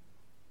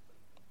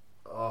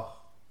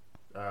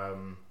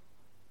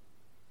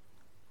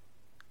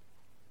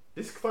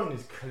 This phone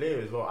is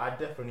clear as well. I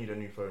definitely need a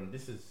new phone.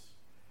 This is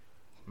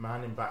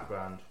man in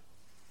background.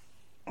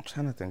 I'm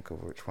trying to think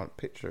of which one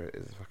picture it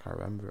is if I can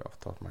remember it off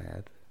the top of my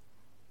head.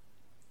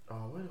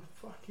 Oh, where the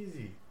fuck is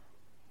he?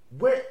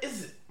 Where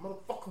is it?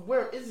 Motherfucker,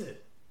 where is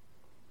it?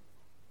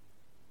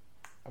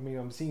 I mean,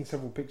 I'm seeing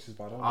several pictures,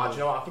 but I don't know. Do you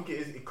know what? I think it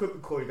is. It could be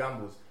Corey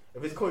Gambles.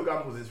 If it's Corey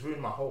Gambles, it's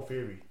ruined my whole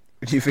theory.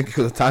 Do you think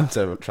he was a time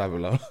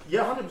traveler?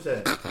 Yeah,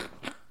 100%.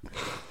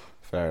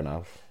 Fair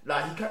enough.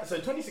 Like so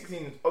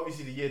 2016 is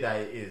obviously the year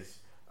that it is,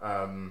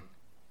 and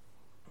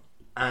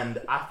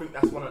I think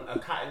that's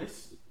a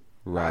catalyst.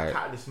 Right. A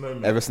catalyst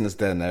moment. Ever since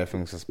then,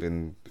 everything's just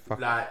been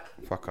fuck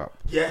up.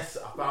 Yes,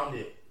 I found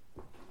it.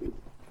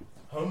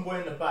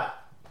 Homeboy in the back.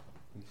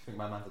 You think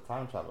my man's a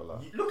time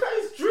traveler? Look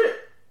at his drip.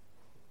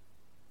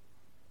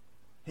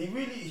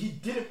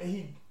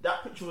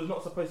 That picture was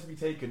not supposed to be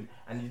taken,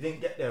 and he didn't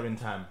get there in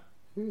time.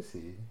 Who is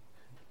he?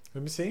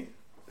 Let me see.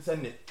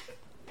 Send it.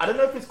 I don't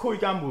know if it's Corey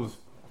Gambles.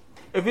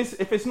 If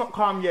it's not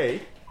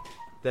Kanye,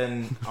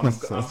 then I'm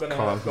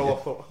gonna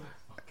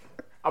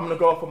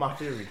go off of my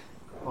theory.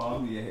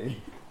 Kanye.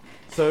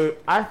 So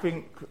I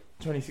think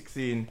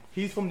 2016.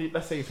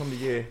 Let's say he's from the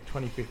year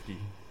 2050,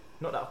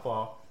 not that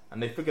far,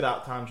 and they figured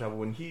out time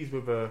travel, and he's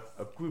with a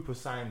group of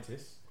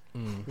scientists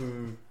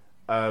who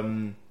have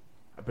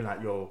been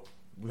like, yo,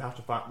 we have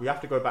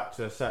to go back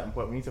to a certain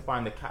point. We need to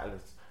find a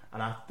catalyst,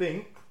 and I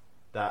think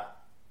that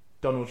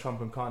Donald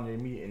Trump and Kanye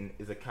meeting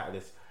is a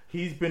catalyst.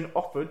 He's been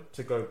offered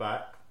to go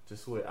back to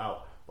sort it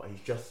out, but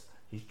he's just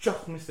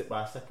missed it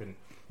by a second.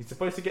 He's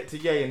supposed to get to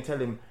Ye and tell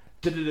him,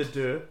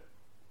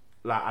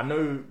 like, I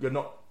know you're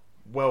not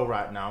well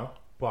right now,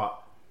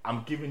 but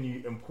I'm giving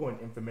you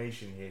important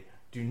information here.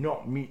 Do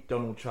not meet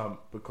Donald Trump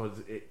because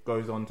it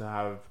goes on to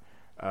have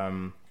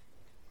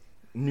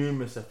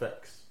numerous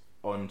effects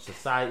on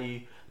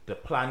society, the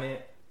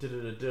planet,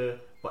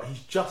 but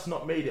he's just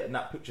not made it, and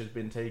that picture's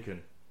been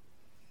taken.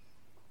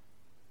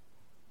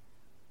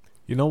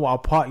 You know what? I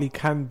partly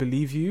can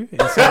believe you in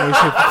some way,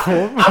 shape, or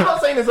form. I'm not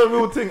saying it's a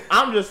real thing.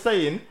 I'm just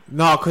saying.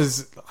 No,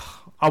 because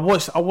I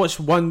watched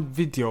one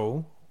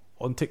video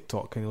on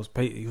TikTok, and he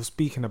was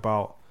speaking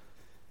about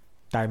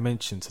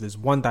dimension. So there's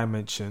one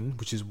dimension,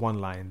 which is one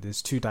line.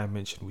 There's two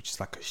dimension, which is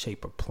like a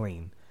shape of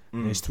plane.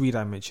 And there's three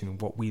dimension,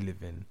 what we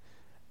live in,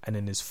 and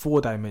then there's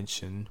four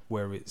dimension,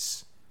 where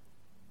it's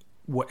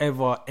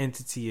whatever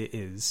entity it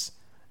is,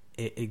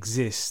 it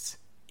exists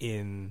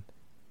in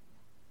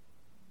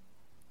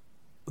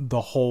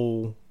the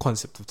whole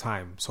concept of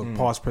time. So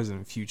past, present,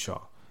 and future,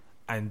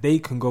 and they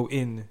can go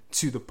in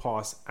to the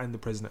past and the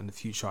present and the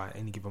future at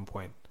any given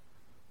point.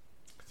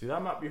 See,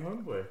 that might be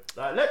Homeboy.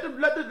 Like, let it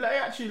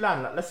actually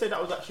land. Like, let's say that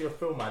was actually a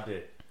film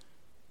idea.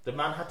 The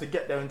man had to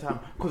get there in time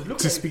because look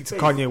to at speak his to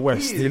face. Kanye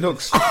West. He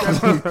looks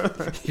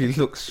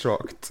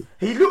shocked.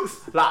 He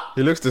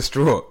looks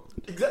distraught.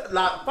 Exactly.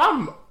 Like,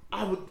 fam,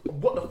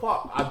 what the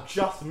fuck? I've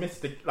just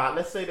missed the. Like,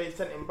 let's say they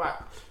sent him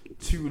back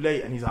too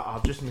late, and he's like,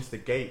 I've just missed the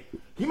gate.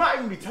 He might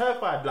even be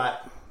terrified. Like,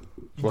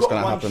 you've got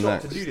one shot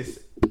next to do this.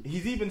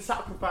 He's even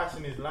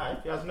sacrificing his life.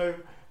 He has no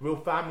real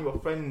family or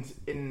friends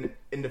in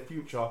the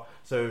future.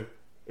 So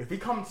if he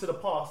comes to the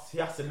past, he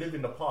has to live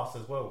in the past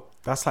as well.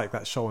 That's like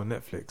that show on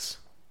Netflix.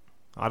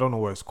 I don't know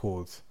what it's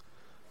called.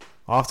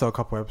 After a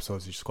couple of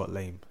episodes, it just got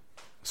lame.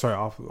 Sorry,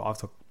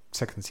 after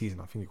second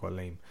season, I think it got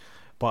lame.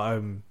 But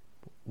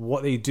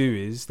what they do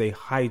is they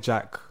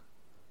hijack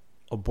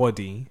a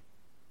body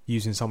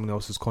using someone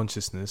else's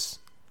consciousness,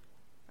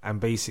 and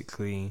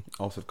basically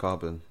Altered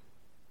carbon.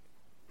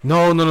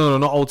 No,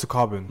 not altered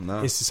carbon.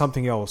 No. It's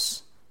something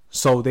else.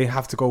 So they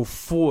have to go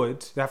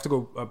forward. They have to go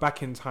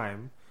back in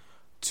time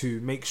to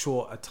make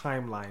sure a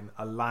timeline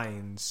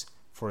aligns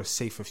for a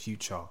safer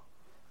future.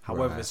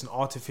 However, it's an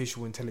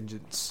artificial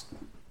intelligence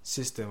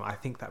system, I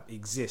think, that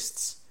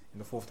exists in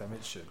the fourth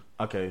dimension.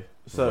 Okay,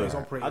 so He's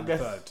operating I guess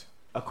third.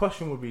 a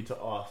question would be to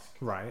ask,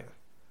 Right.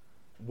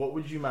 what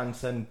would you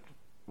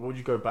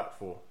go back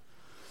for?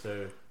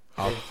 So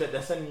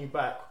they're sending you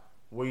back.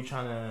 What are you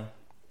trying to?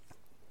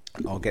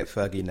 I'll get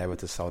Fergie never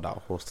to sell that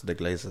horse to the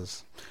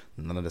Glazers.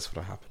 None of this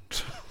would have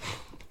happened.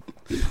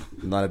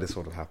 None of this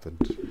would have happened.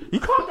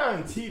 You can't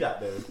guarantee that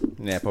though.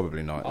 Yeah,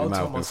 probably not. I'll It might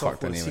tell have been myself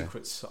fucked all the anyway.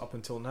 secrets up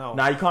until now.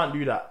 Nah, you can't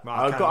do that. No,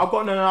 I'm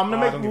gonna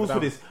make don't give rules a for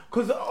damn. this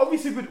because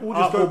obviously we'll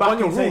just go well, back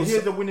Bunny and say rules.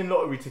 here's the winning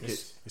lottery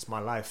tickets. It's my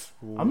life.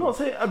 I'm not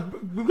saying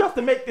we have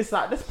to make this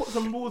like. Let's put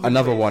some rules.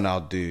 Another in place. one I'll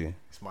do.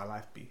 It's my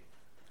life, B.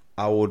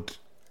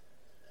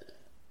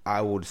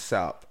 I would set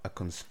up a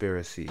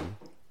conspiracy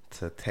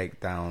to take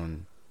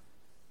down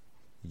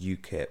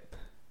UKIP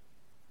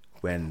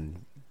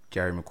when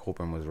Jeremy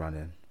Corbyn was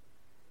running,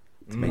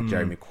 to make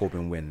Jeremy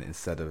Corbyn win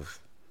instead of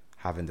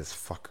having this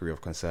fuckery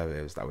of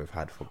Conservatives that we've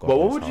had for God. But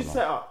what would you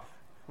set up?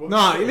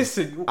 Nah,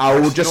 listen. I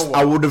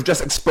would have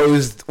just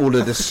exposed all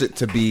of this shit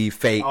to be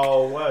fake.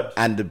 Oh, word.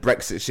 And the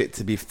Brexit shit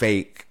to be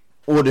fake.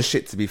 All the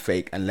shit to be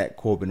fake, and let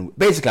Corbyn.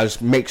 Basically, I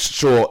just make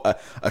sure a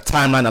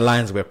timeline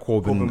aligns where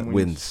Corbyn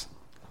wins.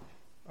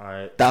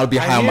 Alright. That would be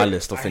high on my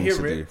list of things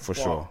to do for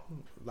sure.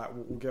 Like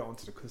we'll get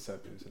onto the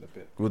Conservatives in a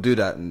bit. We'll do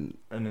that in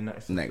the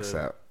next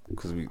set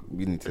because we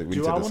need to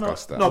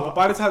discuss that. No, but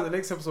by the time the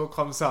next episode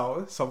comes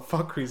out, some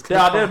fuckeries.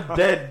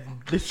 They're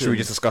Should we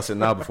just discuss it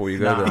now before you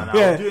go there? Nah,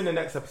 we'll do it in the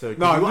next episode.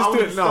 No, let's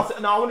do it now.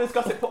 No, I want to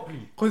discuss it properly.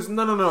 Because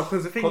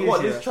because the thing is,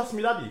 what? This Trust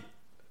Me Daddy.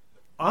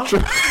 Huh?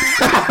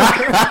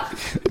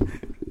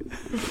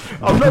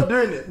 I'm not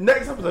doing it.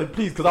 Next episode,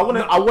 please, because I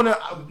wanna.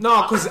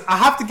 No, because I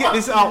have to get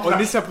this out on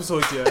this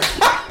episode, yeah.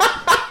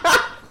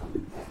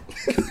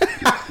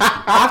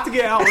 I have to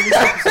get it out on this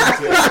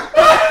episode, yeah.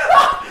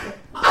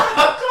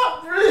 I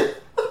can't breathe.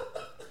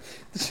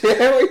 Did you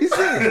hear what you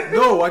said?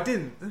 No, I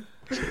didn't.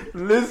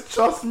 Liz,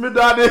 Trust Me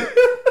Daddy.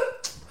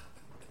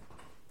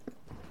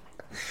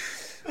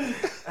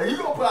 And you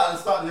gotta put out at the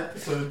start of the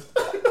episode.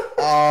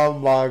 Oh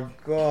my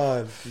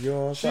god,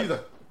 She's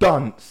a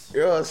dunce.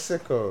 You're a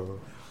sicko.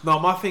 No,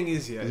 my thing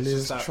is, yeah, it's Liz,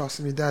 just that Trust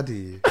Me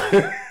Daddy.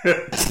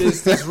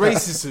 there's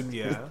racism,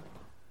 yeah,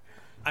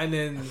 and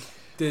then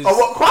there's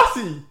what,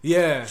 Kwasi?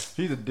 Yeah,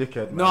 she's a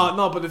dickhead, man.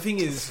 No, but the thing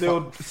is,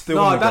 still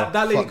no,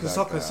 that lady can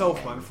suck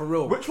herself, man, for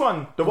real. Which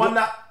one? The one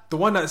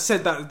that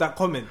said that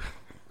comment,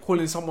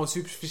 calling someone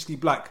superficially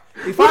black.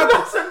 If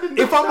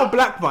I'm a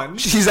black man,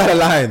 she's out of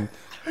line.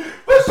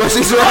 But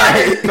she's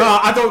right. No,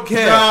 I don't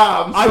care.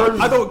 Nah,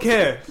 I don't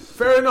care.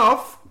 Fair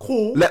enough.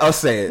 Cool. Let us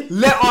say it.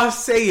 Let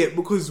us say it,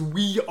 because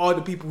we are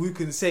the people who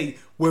can say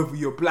whether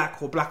you're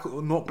black or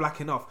not black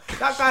enough.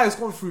 That guy has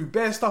gone through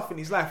bare stuff in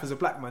his life as a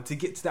black man to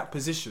get to that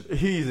position.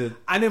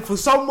 And then for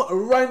some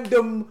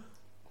random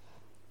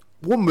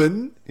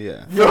woman,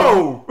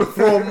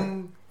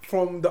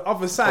 from the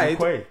other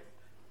side,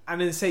 and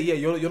then say,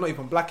 you're not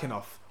even black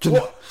enough.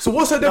 So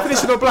what's her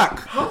definition of black?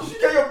 How did you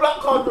get your black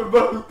card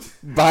revoked?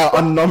 By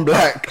a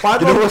non-black. Do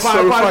you know what's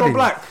so funny?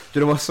 Non-black. Do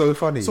you know what's so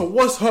funny? So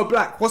what's her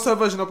black? What's her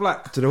version of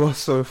black? Do you know what's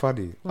so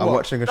funny? What? I'm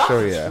watching a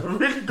show, yeah.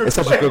 It's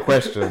such a good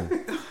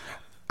question.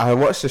 I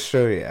watched the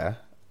show, yeah.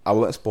 I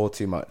won't spoil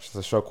too much. It's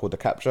a show called The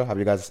Capture. Have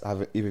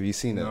either of you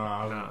seen it?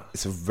 No.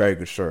 It's a very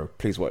good show.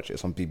 Please watch it.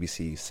 It's on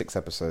BBC. 6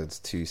 episodes,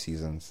 2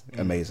 seasons.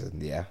 Amazing,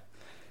 yeah.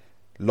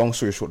 Long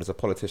story short, there's a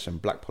politician,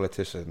 black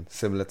politician,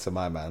 similar to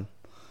my man.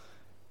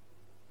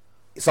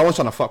 Someone's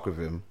trying to fuck with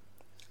him,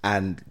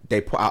 and they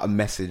put out a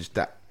message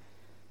that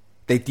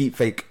they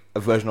deepfake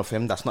a version of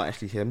him that's not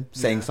actually him,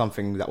 saying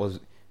something that was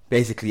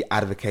basically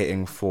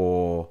advocating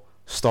for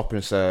stop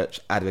and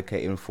search,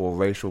 advocating for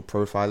racial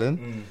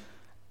profiling.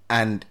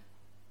 And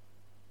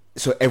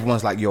so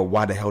everyone's like, yo,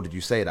 why the hell did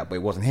you say that? But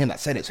it wasn't him that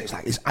said it. So it's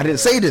like, I didn't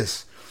say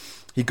this.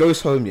 He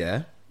goes home,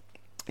 yeah.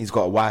 He's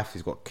got a wife,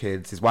 he's got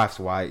kids. His wife's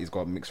white, he's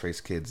got mixed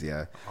race kids,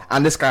 yeah.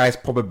 And this guy's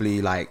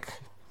probably like,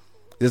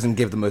 doesn't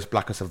give the most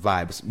blackest of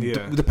vibes.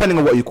 Depending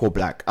on what you call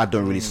black, I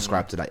don't really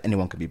subscribe to that.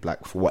 Anyone can be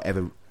black for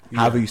whatever,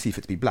 however you see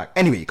fit to be black.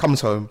 Anyway, he comes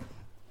home,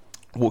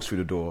 walks through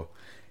the door.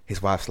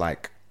 His wife's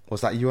like,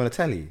 was that you on the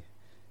telly?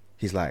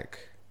 He's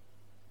like,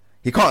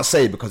 he can't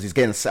say because he's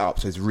getting set up,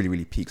 so it's really,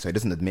 really peaked, so he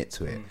doesn't admit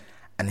to it.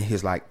 And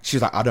she's like,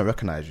 I don't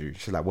recognize you.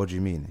 She's like, what do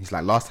you mean? He's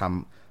like, last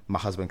time my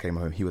husband came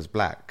home, he was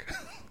black.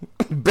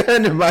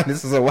 Bearing in mind,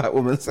 this is a white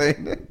woman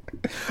saying it.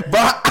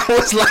 But I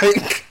was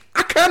like,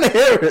 I kind of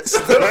hear it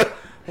still.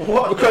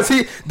 What? Because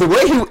the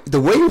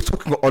way he was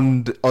talking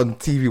on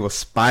TV was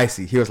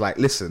spicy. He was like,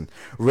 listen,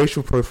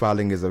 racial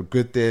profiling is a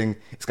good thing.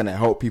 It's going to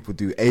help people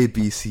do A,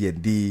 B, C,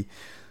 and D.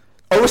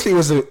 Obviously,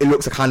 it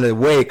looks a kind of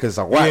way because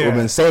a white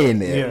woman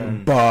saying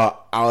it.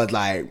 But I was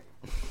like,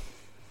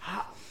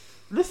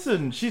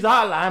 listen, she's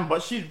out of line,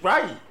 but she's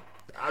right.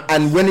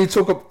 And when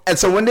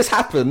when this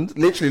happened,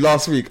 literally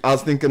last week, I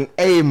was thinking,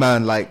 hey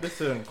man, like,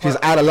 listen, she's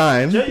out of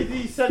line.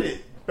 Jay-Z said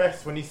it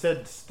best when he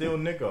said still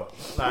nigger.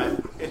 Like,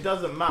 it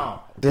doesn't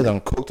matter. They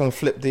done cooked and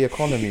flipped the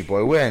economy,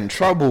 boy. We're in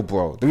trouble,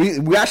 bro.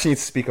 We actually need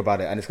to speak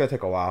about it, and it's going to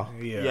take a while.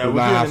 We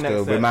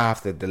might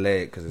have to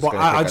delay it because it's going to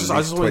take at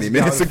least 20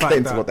 minutes to get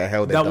into what the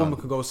hell they done. That woman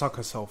could go suck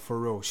herself, for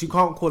real. She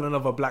can't call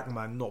another black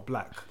man not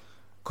black,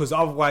 because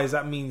otherwise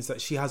that means that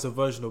she has a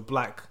version of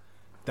black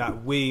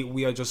that we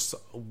just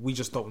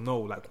don't know,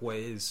 like, what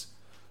it is.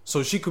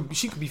 So she could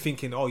be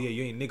thinking, oh yeah,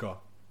 you ain't nigger.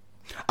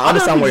 I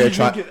understand where you're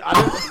trying.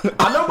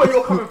 I know where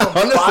you're coming from.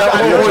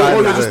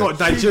 Or you're just not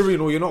Nigerian,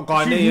 or you're not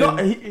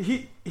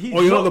Ghanaian,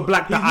 or you're not the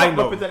black that I know. He's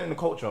not representing the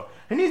culture,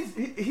 and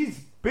he's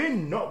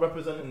been not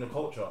representing the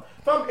culture.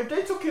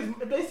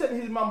 If they sent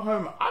his mum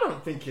home, I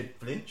don't think he'd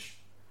flinch.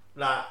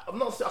 Like,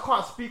 I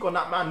can't speak on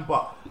that man,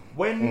 but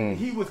when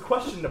he was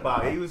questioned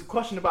about it, he was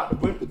questioned about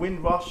the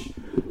Windrush.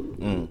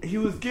 He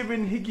was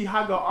giving Higgy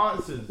Hagger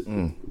answers.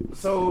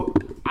 So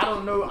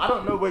I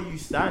don't know where you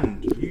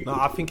stand. No,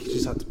 I think he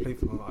just had to play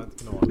for. You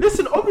know what?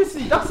 Listen,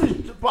 obviously that's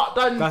his, but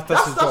then That's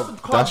his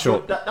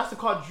job. That's that's the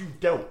card you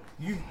dealt.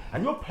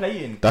 And you're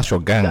playing. That's your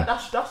gang.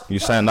 That's You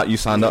signed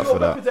up for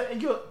that.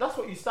 That's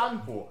what you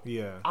stand for.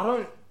 Yeah.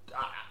 I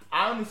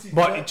honestly.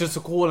 But just to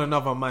call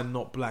another man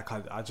not black,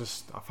 I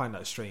find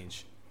that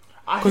strange.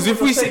 Because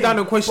if we sit down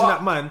and question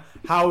that man,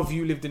 how have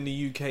you lived in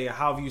the UK?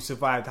 How have you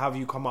survived? How have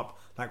you come up?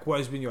 Like, what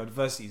has been your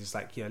adversities? It's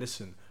like, yeah,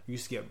 listen, you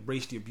used to get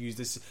racially abused.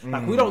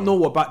 Like, we don't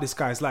know about this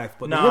guy's life,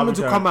 but the woman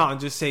to come out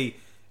and just say,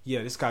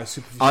 yeah, this guy's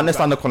super. I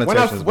understand the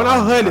connotations. When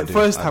I heard it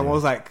first time, I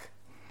was like,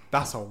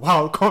 that's a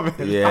wild comment.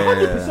 Yeah,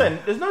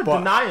 100%. There's no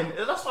denying.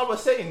 That's why we're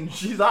saying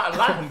she's out of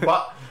line,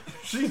 but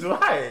she's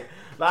right.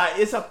 Like,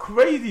 it's a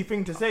crazy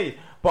thing to say,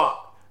 but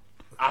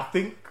I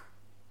think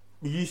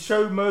you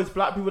show most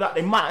black people that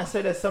they might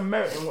say there's some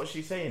merit in what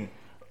she's saying.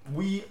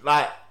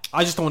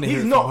 I just don't want to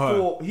hear it from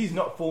her. He's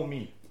not for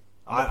me.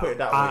 I'll put it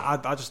that way.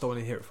 I just don't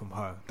want to hear it from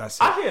her. That's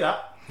it. I hear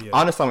that. Yeah.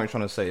 I understand what you're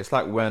trying to say. It's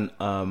like when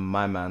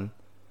my man,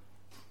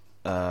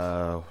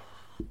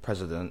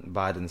 President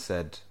Biden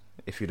said,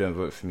 "If you don't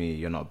vote for me,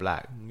 you're not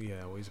black."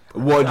 Yeah.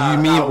 What do you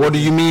mean? What do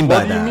you mean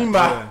by that? What do you mean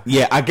by?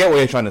 Yeah, I get what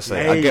you're trying to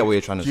say. I get what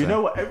you're trying to say. Do you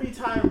know what? Every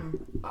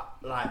time,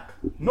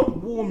 not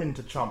warming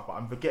to Trump, but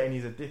I'm forgetting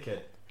he's a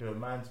dickhead. He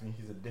reminds me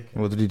he's a dickhead.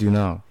 What did he do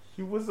now?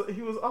 He was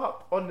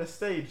up on the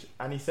stage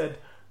and he said,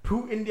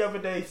 Putin the other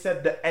day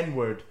said the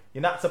N-word.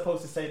 You're not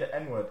supposed to say the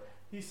N-word.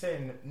 He's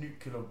saying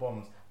nuclear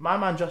bombs. My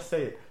man just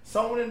say it.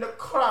 Someone in the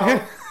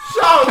crowd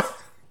shouts,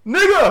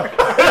 "Nigga!"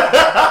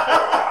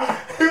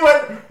 He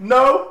went,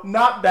 "No,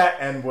 not that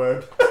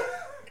N-word."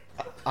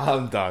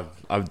 I'm done.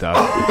 I'm done.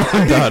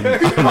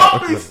 He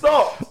can't be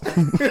stopped.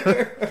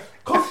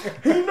 Because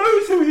he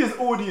knows who his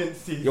audience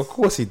sees. Of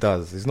course he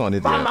does. He's not an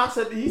idiot. My man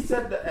said, he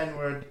said the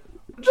N-word.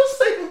 Just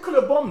say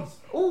nuclear bombs.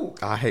 Ooh.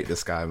 I hate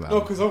this guy, man. No,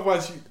 because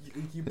otherwise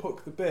you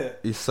poke the bear.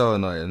 He's so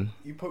annoying.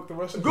 You poke the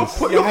Russian.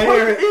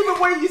 Even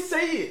way you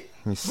say it.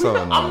 He's so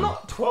annoying. I'm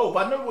not 12.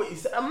 I know what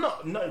he's saying. I'm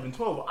not even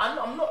 12.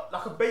 I'm not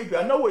like a baby.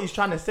 I know what he's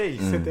trying to say. He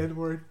said the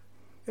N-word.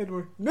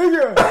 Edward.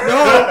 Nigga.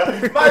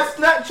 No. My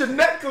snatch your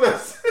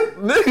necklace.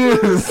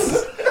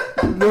 Niggas.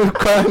 No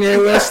Kanye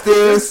West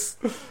is.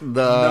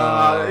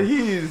 Nah,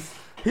 he's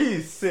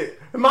sick.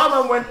 My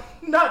man went,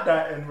 not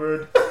that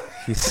N-word.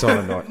 He's so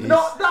annoying.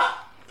 Not that.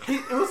 He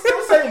was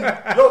still saying,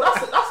 yo,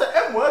 that's an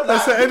N-word.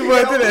 That's an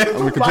N-word, isn't it?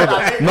 We can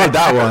that. Not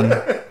that one.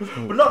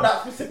 But not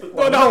that specific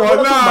one. Not that one.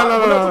 We're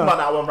not talking about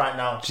that one right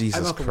now.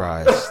 Jesus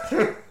Christ.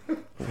 Word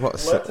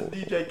to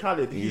DJ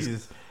Khaled.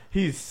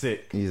 He's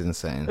sick. He's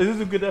insane. This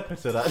is a good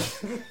episode,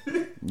 actually.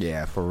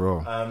 Yeah, for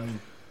real.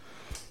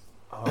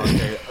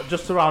 Okay,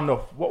 just to round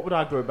off, what would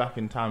I go back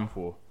in time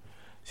for?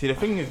 See, the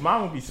thing is,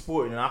 mine would be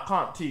sporting, and I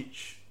can't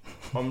teach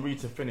Henry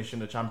to finish in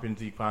the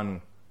Champions League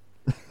final.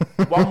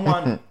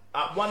 1-1.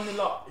 At 1-0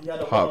 up, he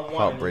had a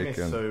 1-on-1 and he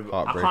missed, so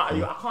I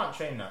can't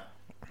train that.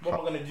 What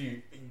am I going to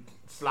do?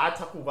 Slide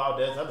tackle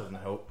Valdez? That doesn't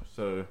help.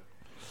 So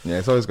yeah,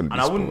 it's always going to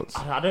be sports.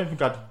 I don't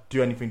think I'd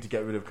do anything to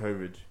get rid of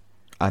COVID.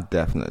 I'd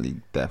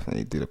definitely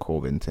do the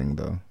Corbyn thing,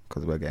 though,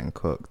 because we're getting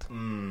cooked.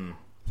 I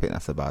think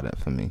that's about it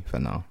for me, for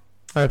now.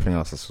 Everything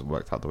else has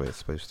worked out the way it's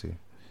supposed to.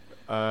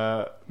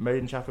 Made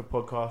in Traffic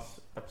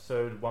Podcast,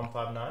 episode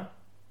 159.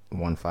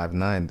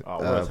 159. Oh,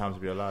 what a time to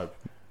be alive.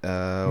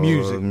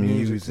 Music.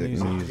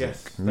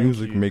 Yes,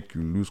 music make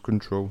you lose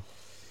control.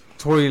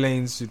 Tory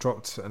Lanez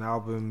dropped an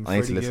album. I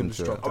need to listen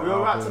to it. Are we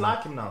alright to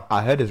like him now?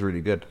 I heard it's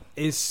really good.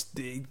 I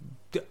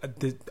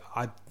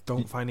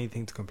don't find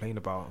anything to complain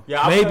about.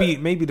 Yeah,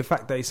 maybe the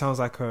fact that it sounds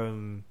like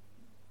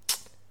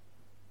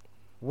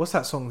what's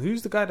that song?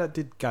 Who's the guy that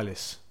did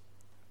Gallus?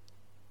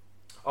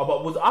 Oh,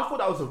 but I thought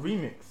that was a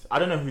remix. I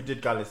don't know who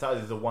did Gallus. That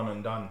is a one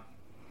and done.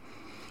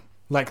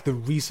 Like the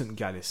recent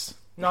Gallus.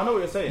 No, I know what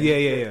you're saying.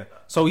 Yeah.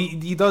 So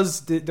he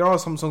does. There are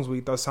some songs where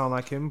he does sound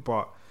like him,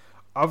 but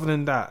other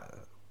than that,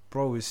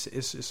 bro,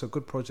 it's a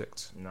good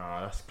project.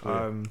 Nah, that's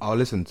clear. I'll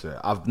listen to it.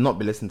 I've not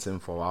been listening to him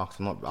for a while.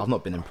 I've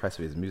not been impressed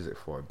with his music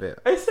for a bit.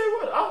 Hey, say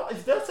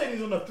what? They're saying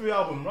he's on a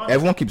 3-album run.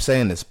 Everyone keeps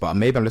saying this, but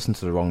maybe I'm listening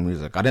to the wrong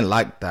music. I didn't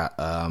like that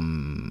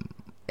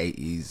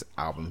 80s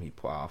album he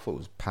put out. I thought it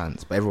was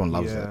pants, but everyone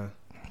loves it.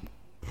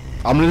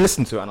 I'm gonna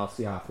listen to it and I'll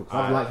see how I feel.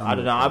 I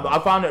don't know. I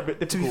found it a bit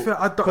difficult. To be fair,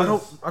 I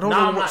don't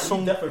know what song.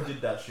 He definitely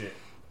did that shit.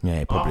 Yeah,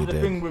 he probably After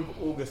did. the thing with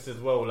August as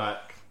well,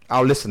 like.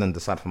 I'll listen and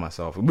decide for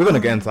myself. We're gonna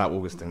get into that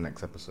August thing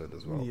next episode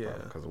as well. Yeah.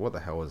 Because what the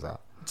hell was that?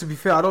 To be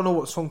fair, I don't know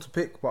what song to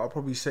pick, but I'll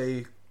probably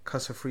say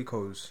Casa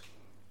Fricos.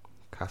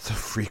 Casa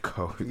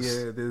Fricos.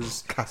 Yeah,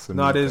 there's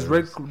Casamigos.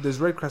 there's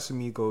Red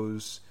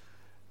Casamigos.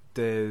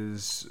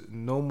 There's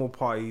No More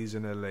Parties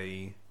in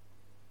LA.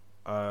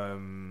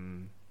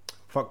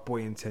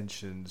 Fuckboy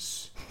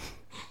Intentions.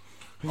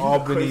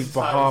 Albany,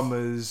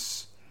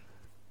 Bahamas.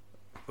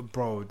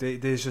 Bro,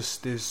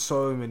 there's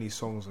so many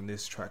songs on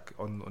this track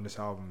on this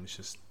album. It's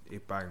just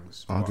it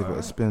bangs. I'll give it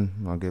a spin.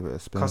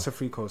 Casa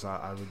Fricos,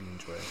 I really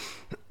enjoy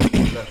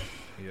it.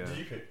 Yeah. Did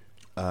you pick?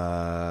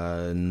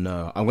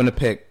 No, I'm gonna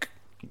pick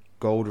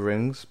Gold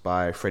Rings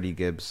by Freddie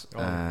Gibbs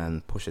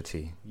and Pusha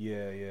T.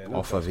 Yeah.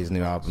 Off of his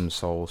new album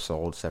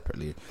Sold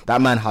separately.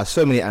 That man has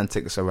so many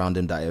antics around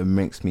him that it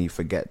makes me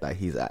forget that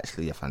he's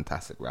actually a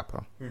fantastic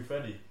rapper. Who,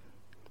 Freddie?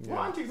 Yeah.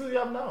 What antics does he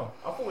have now?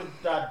 I thought his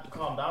dad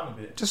calmed down a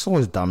bit. Just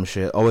always dumb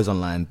shit. Always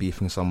online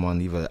beefing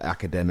someone, either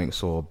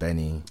Academics or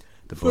Benny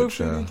the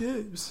Butcher.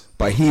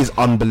 But he's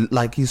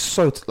he's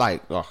so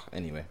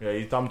anyway. Yeah,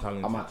 he's dumb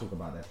talented. I might talk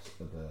about that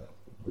for the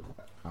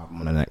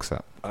album on the next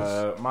app.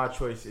 My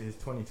choice is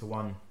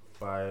 20-1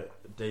 by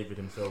David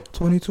himself.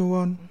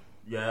 20-1.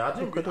 Yeah,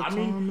 I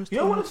mean, you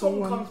know when a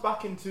song comes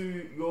back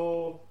into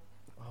your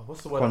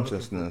what's the word?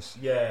 Consciousness.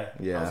 Yeah.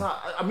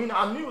 I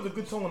knew it was a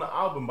good song on the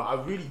album, but I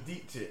really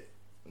deeped it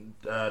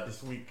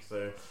this week.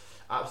 So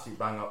absolute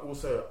banger.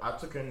 Also, I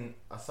took in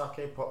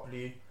Asake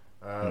Popley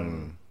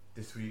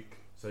this week.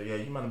 So yeah,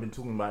 you might have been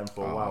talking about him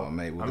for a while.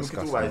 Mate, we'll we can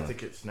talk about his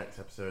tickets next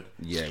episode.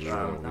 Yeah,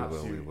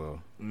 we will.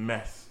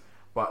 Mess.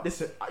 But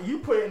listen, you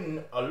put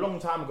in a long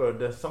time ago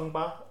the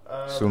Sumba.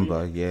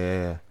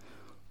 Yeah,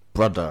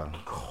 brother.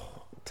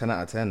 10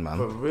 out of 10, man.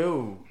 For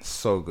real.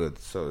 So good,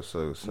 so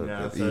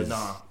good.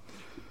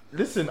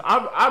 Listen,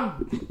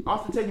 I'm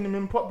after taking him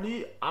in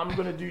properly, I'm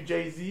gonna do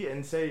Jay-Z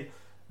and say,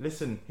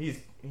 listen, he's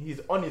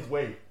on his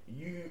way.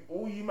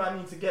 All you man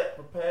need to get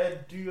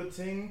prepared, do your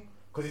thing,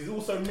 because he's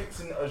also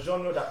mixing a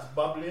genre that's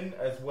bubbling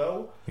as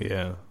well.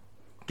 Yeah.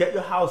 Get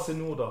your house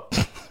in order.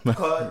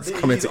 He's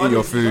coming to eat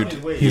your food.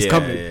 He's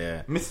coming.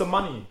 Yeah. Mr.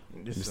 Money.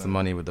 Mr.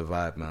 Money with the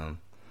vibe, man.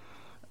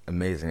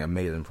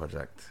 Amazing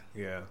project.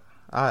 Yeah.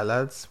 All right,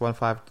 lads.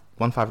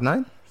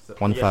 159?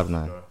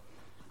 159. Yes,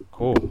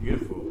 cool.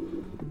 Beautiful.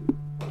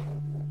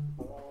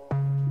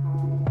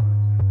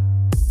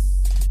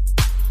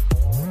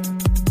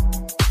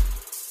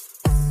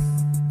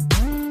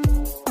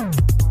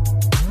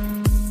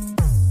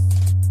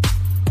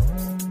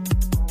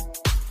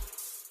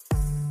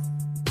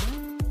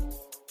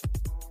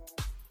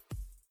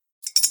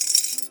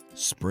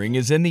 Spring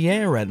is in the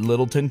air at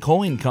Littleton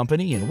Coin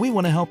Company, and we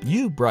want to help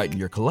you brighten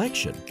your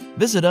collection.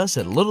 Visit us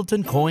at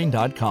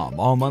littletoncoin.com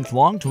all month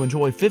long to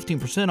enjoy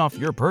 15% off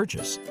your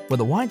purchase. With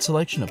a wide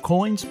selection of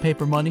coins,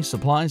 paper money,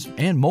 supplies,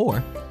 and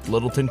more,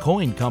 Littleton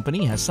Coin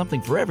Company has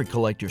something for every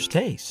collector's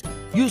taste.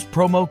 Use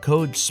promo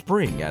code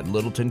SPRING at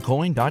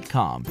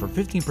littletoncoin.com for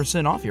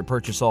 15% off your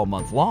purchase all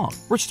month long.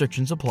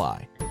 Restrictions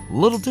apply.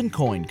 Littleton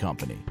Coin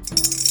Company.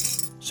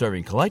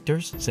 Serving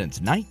collectors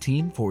since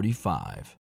 1945.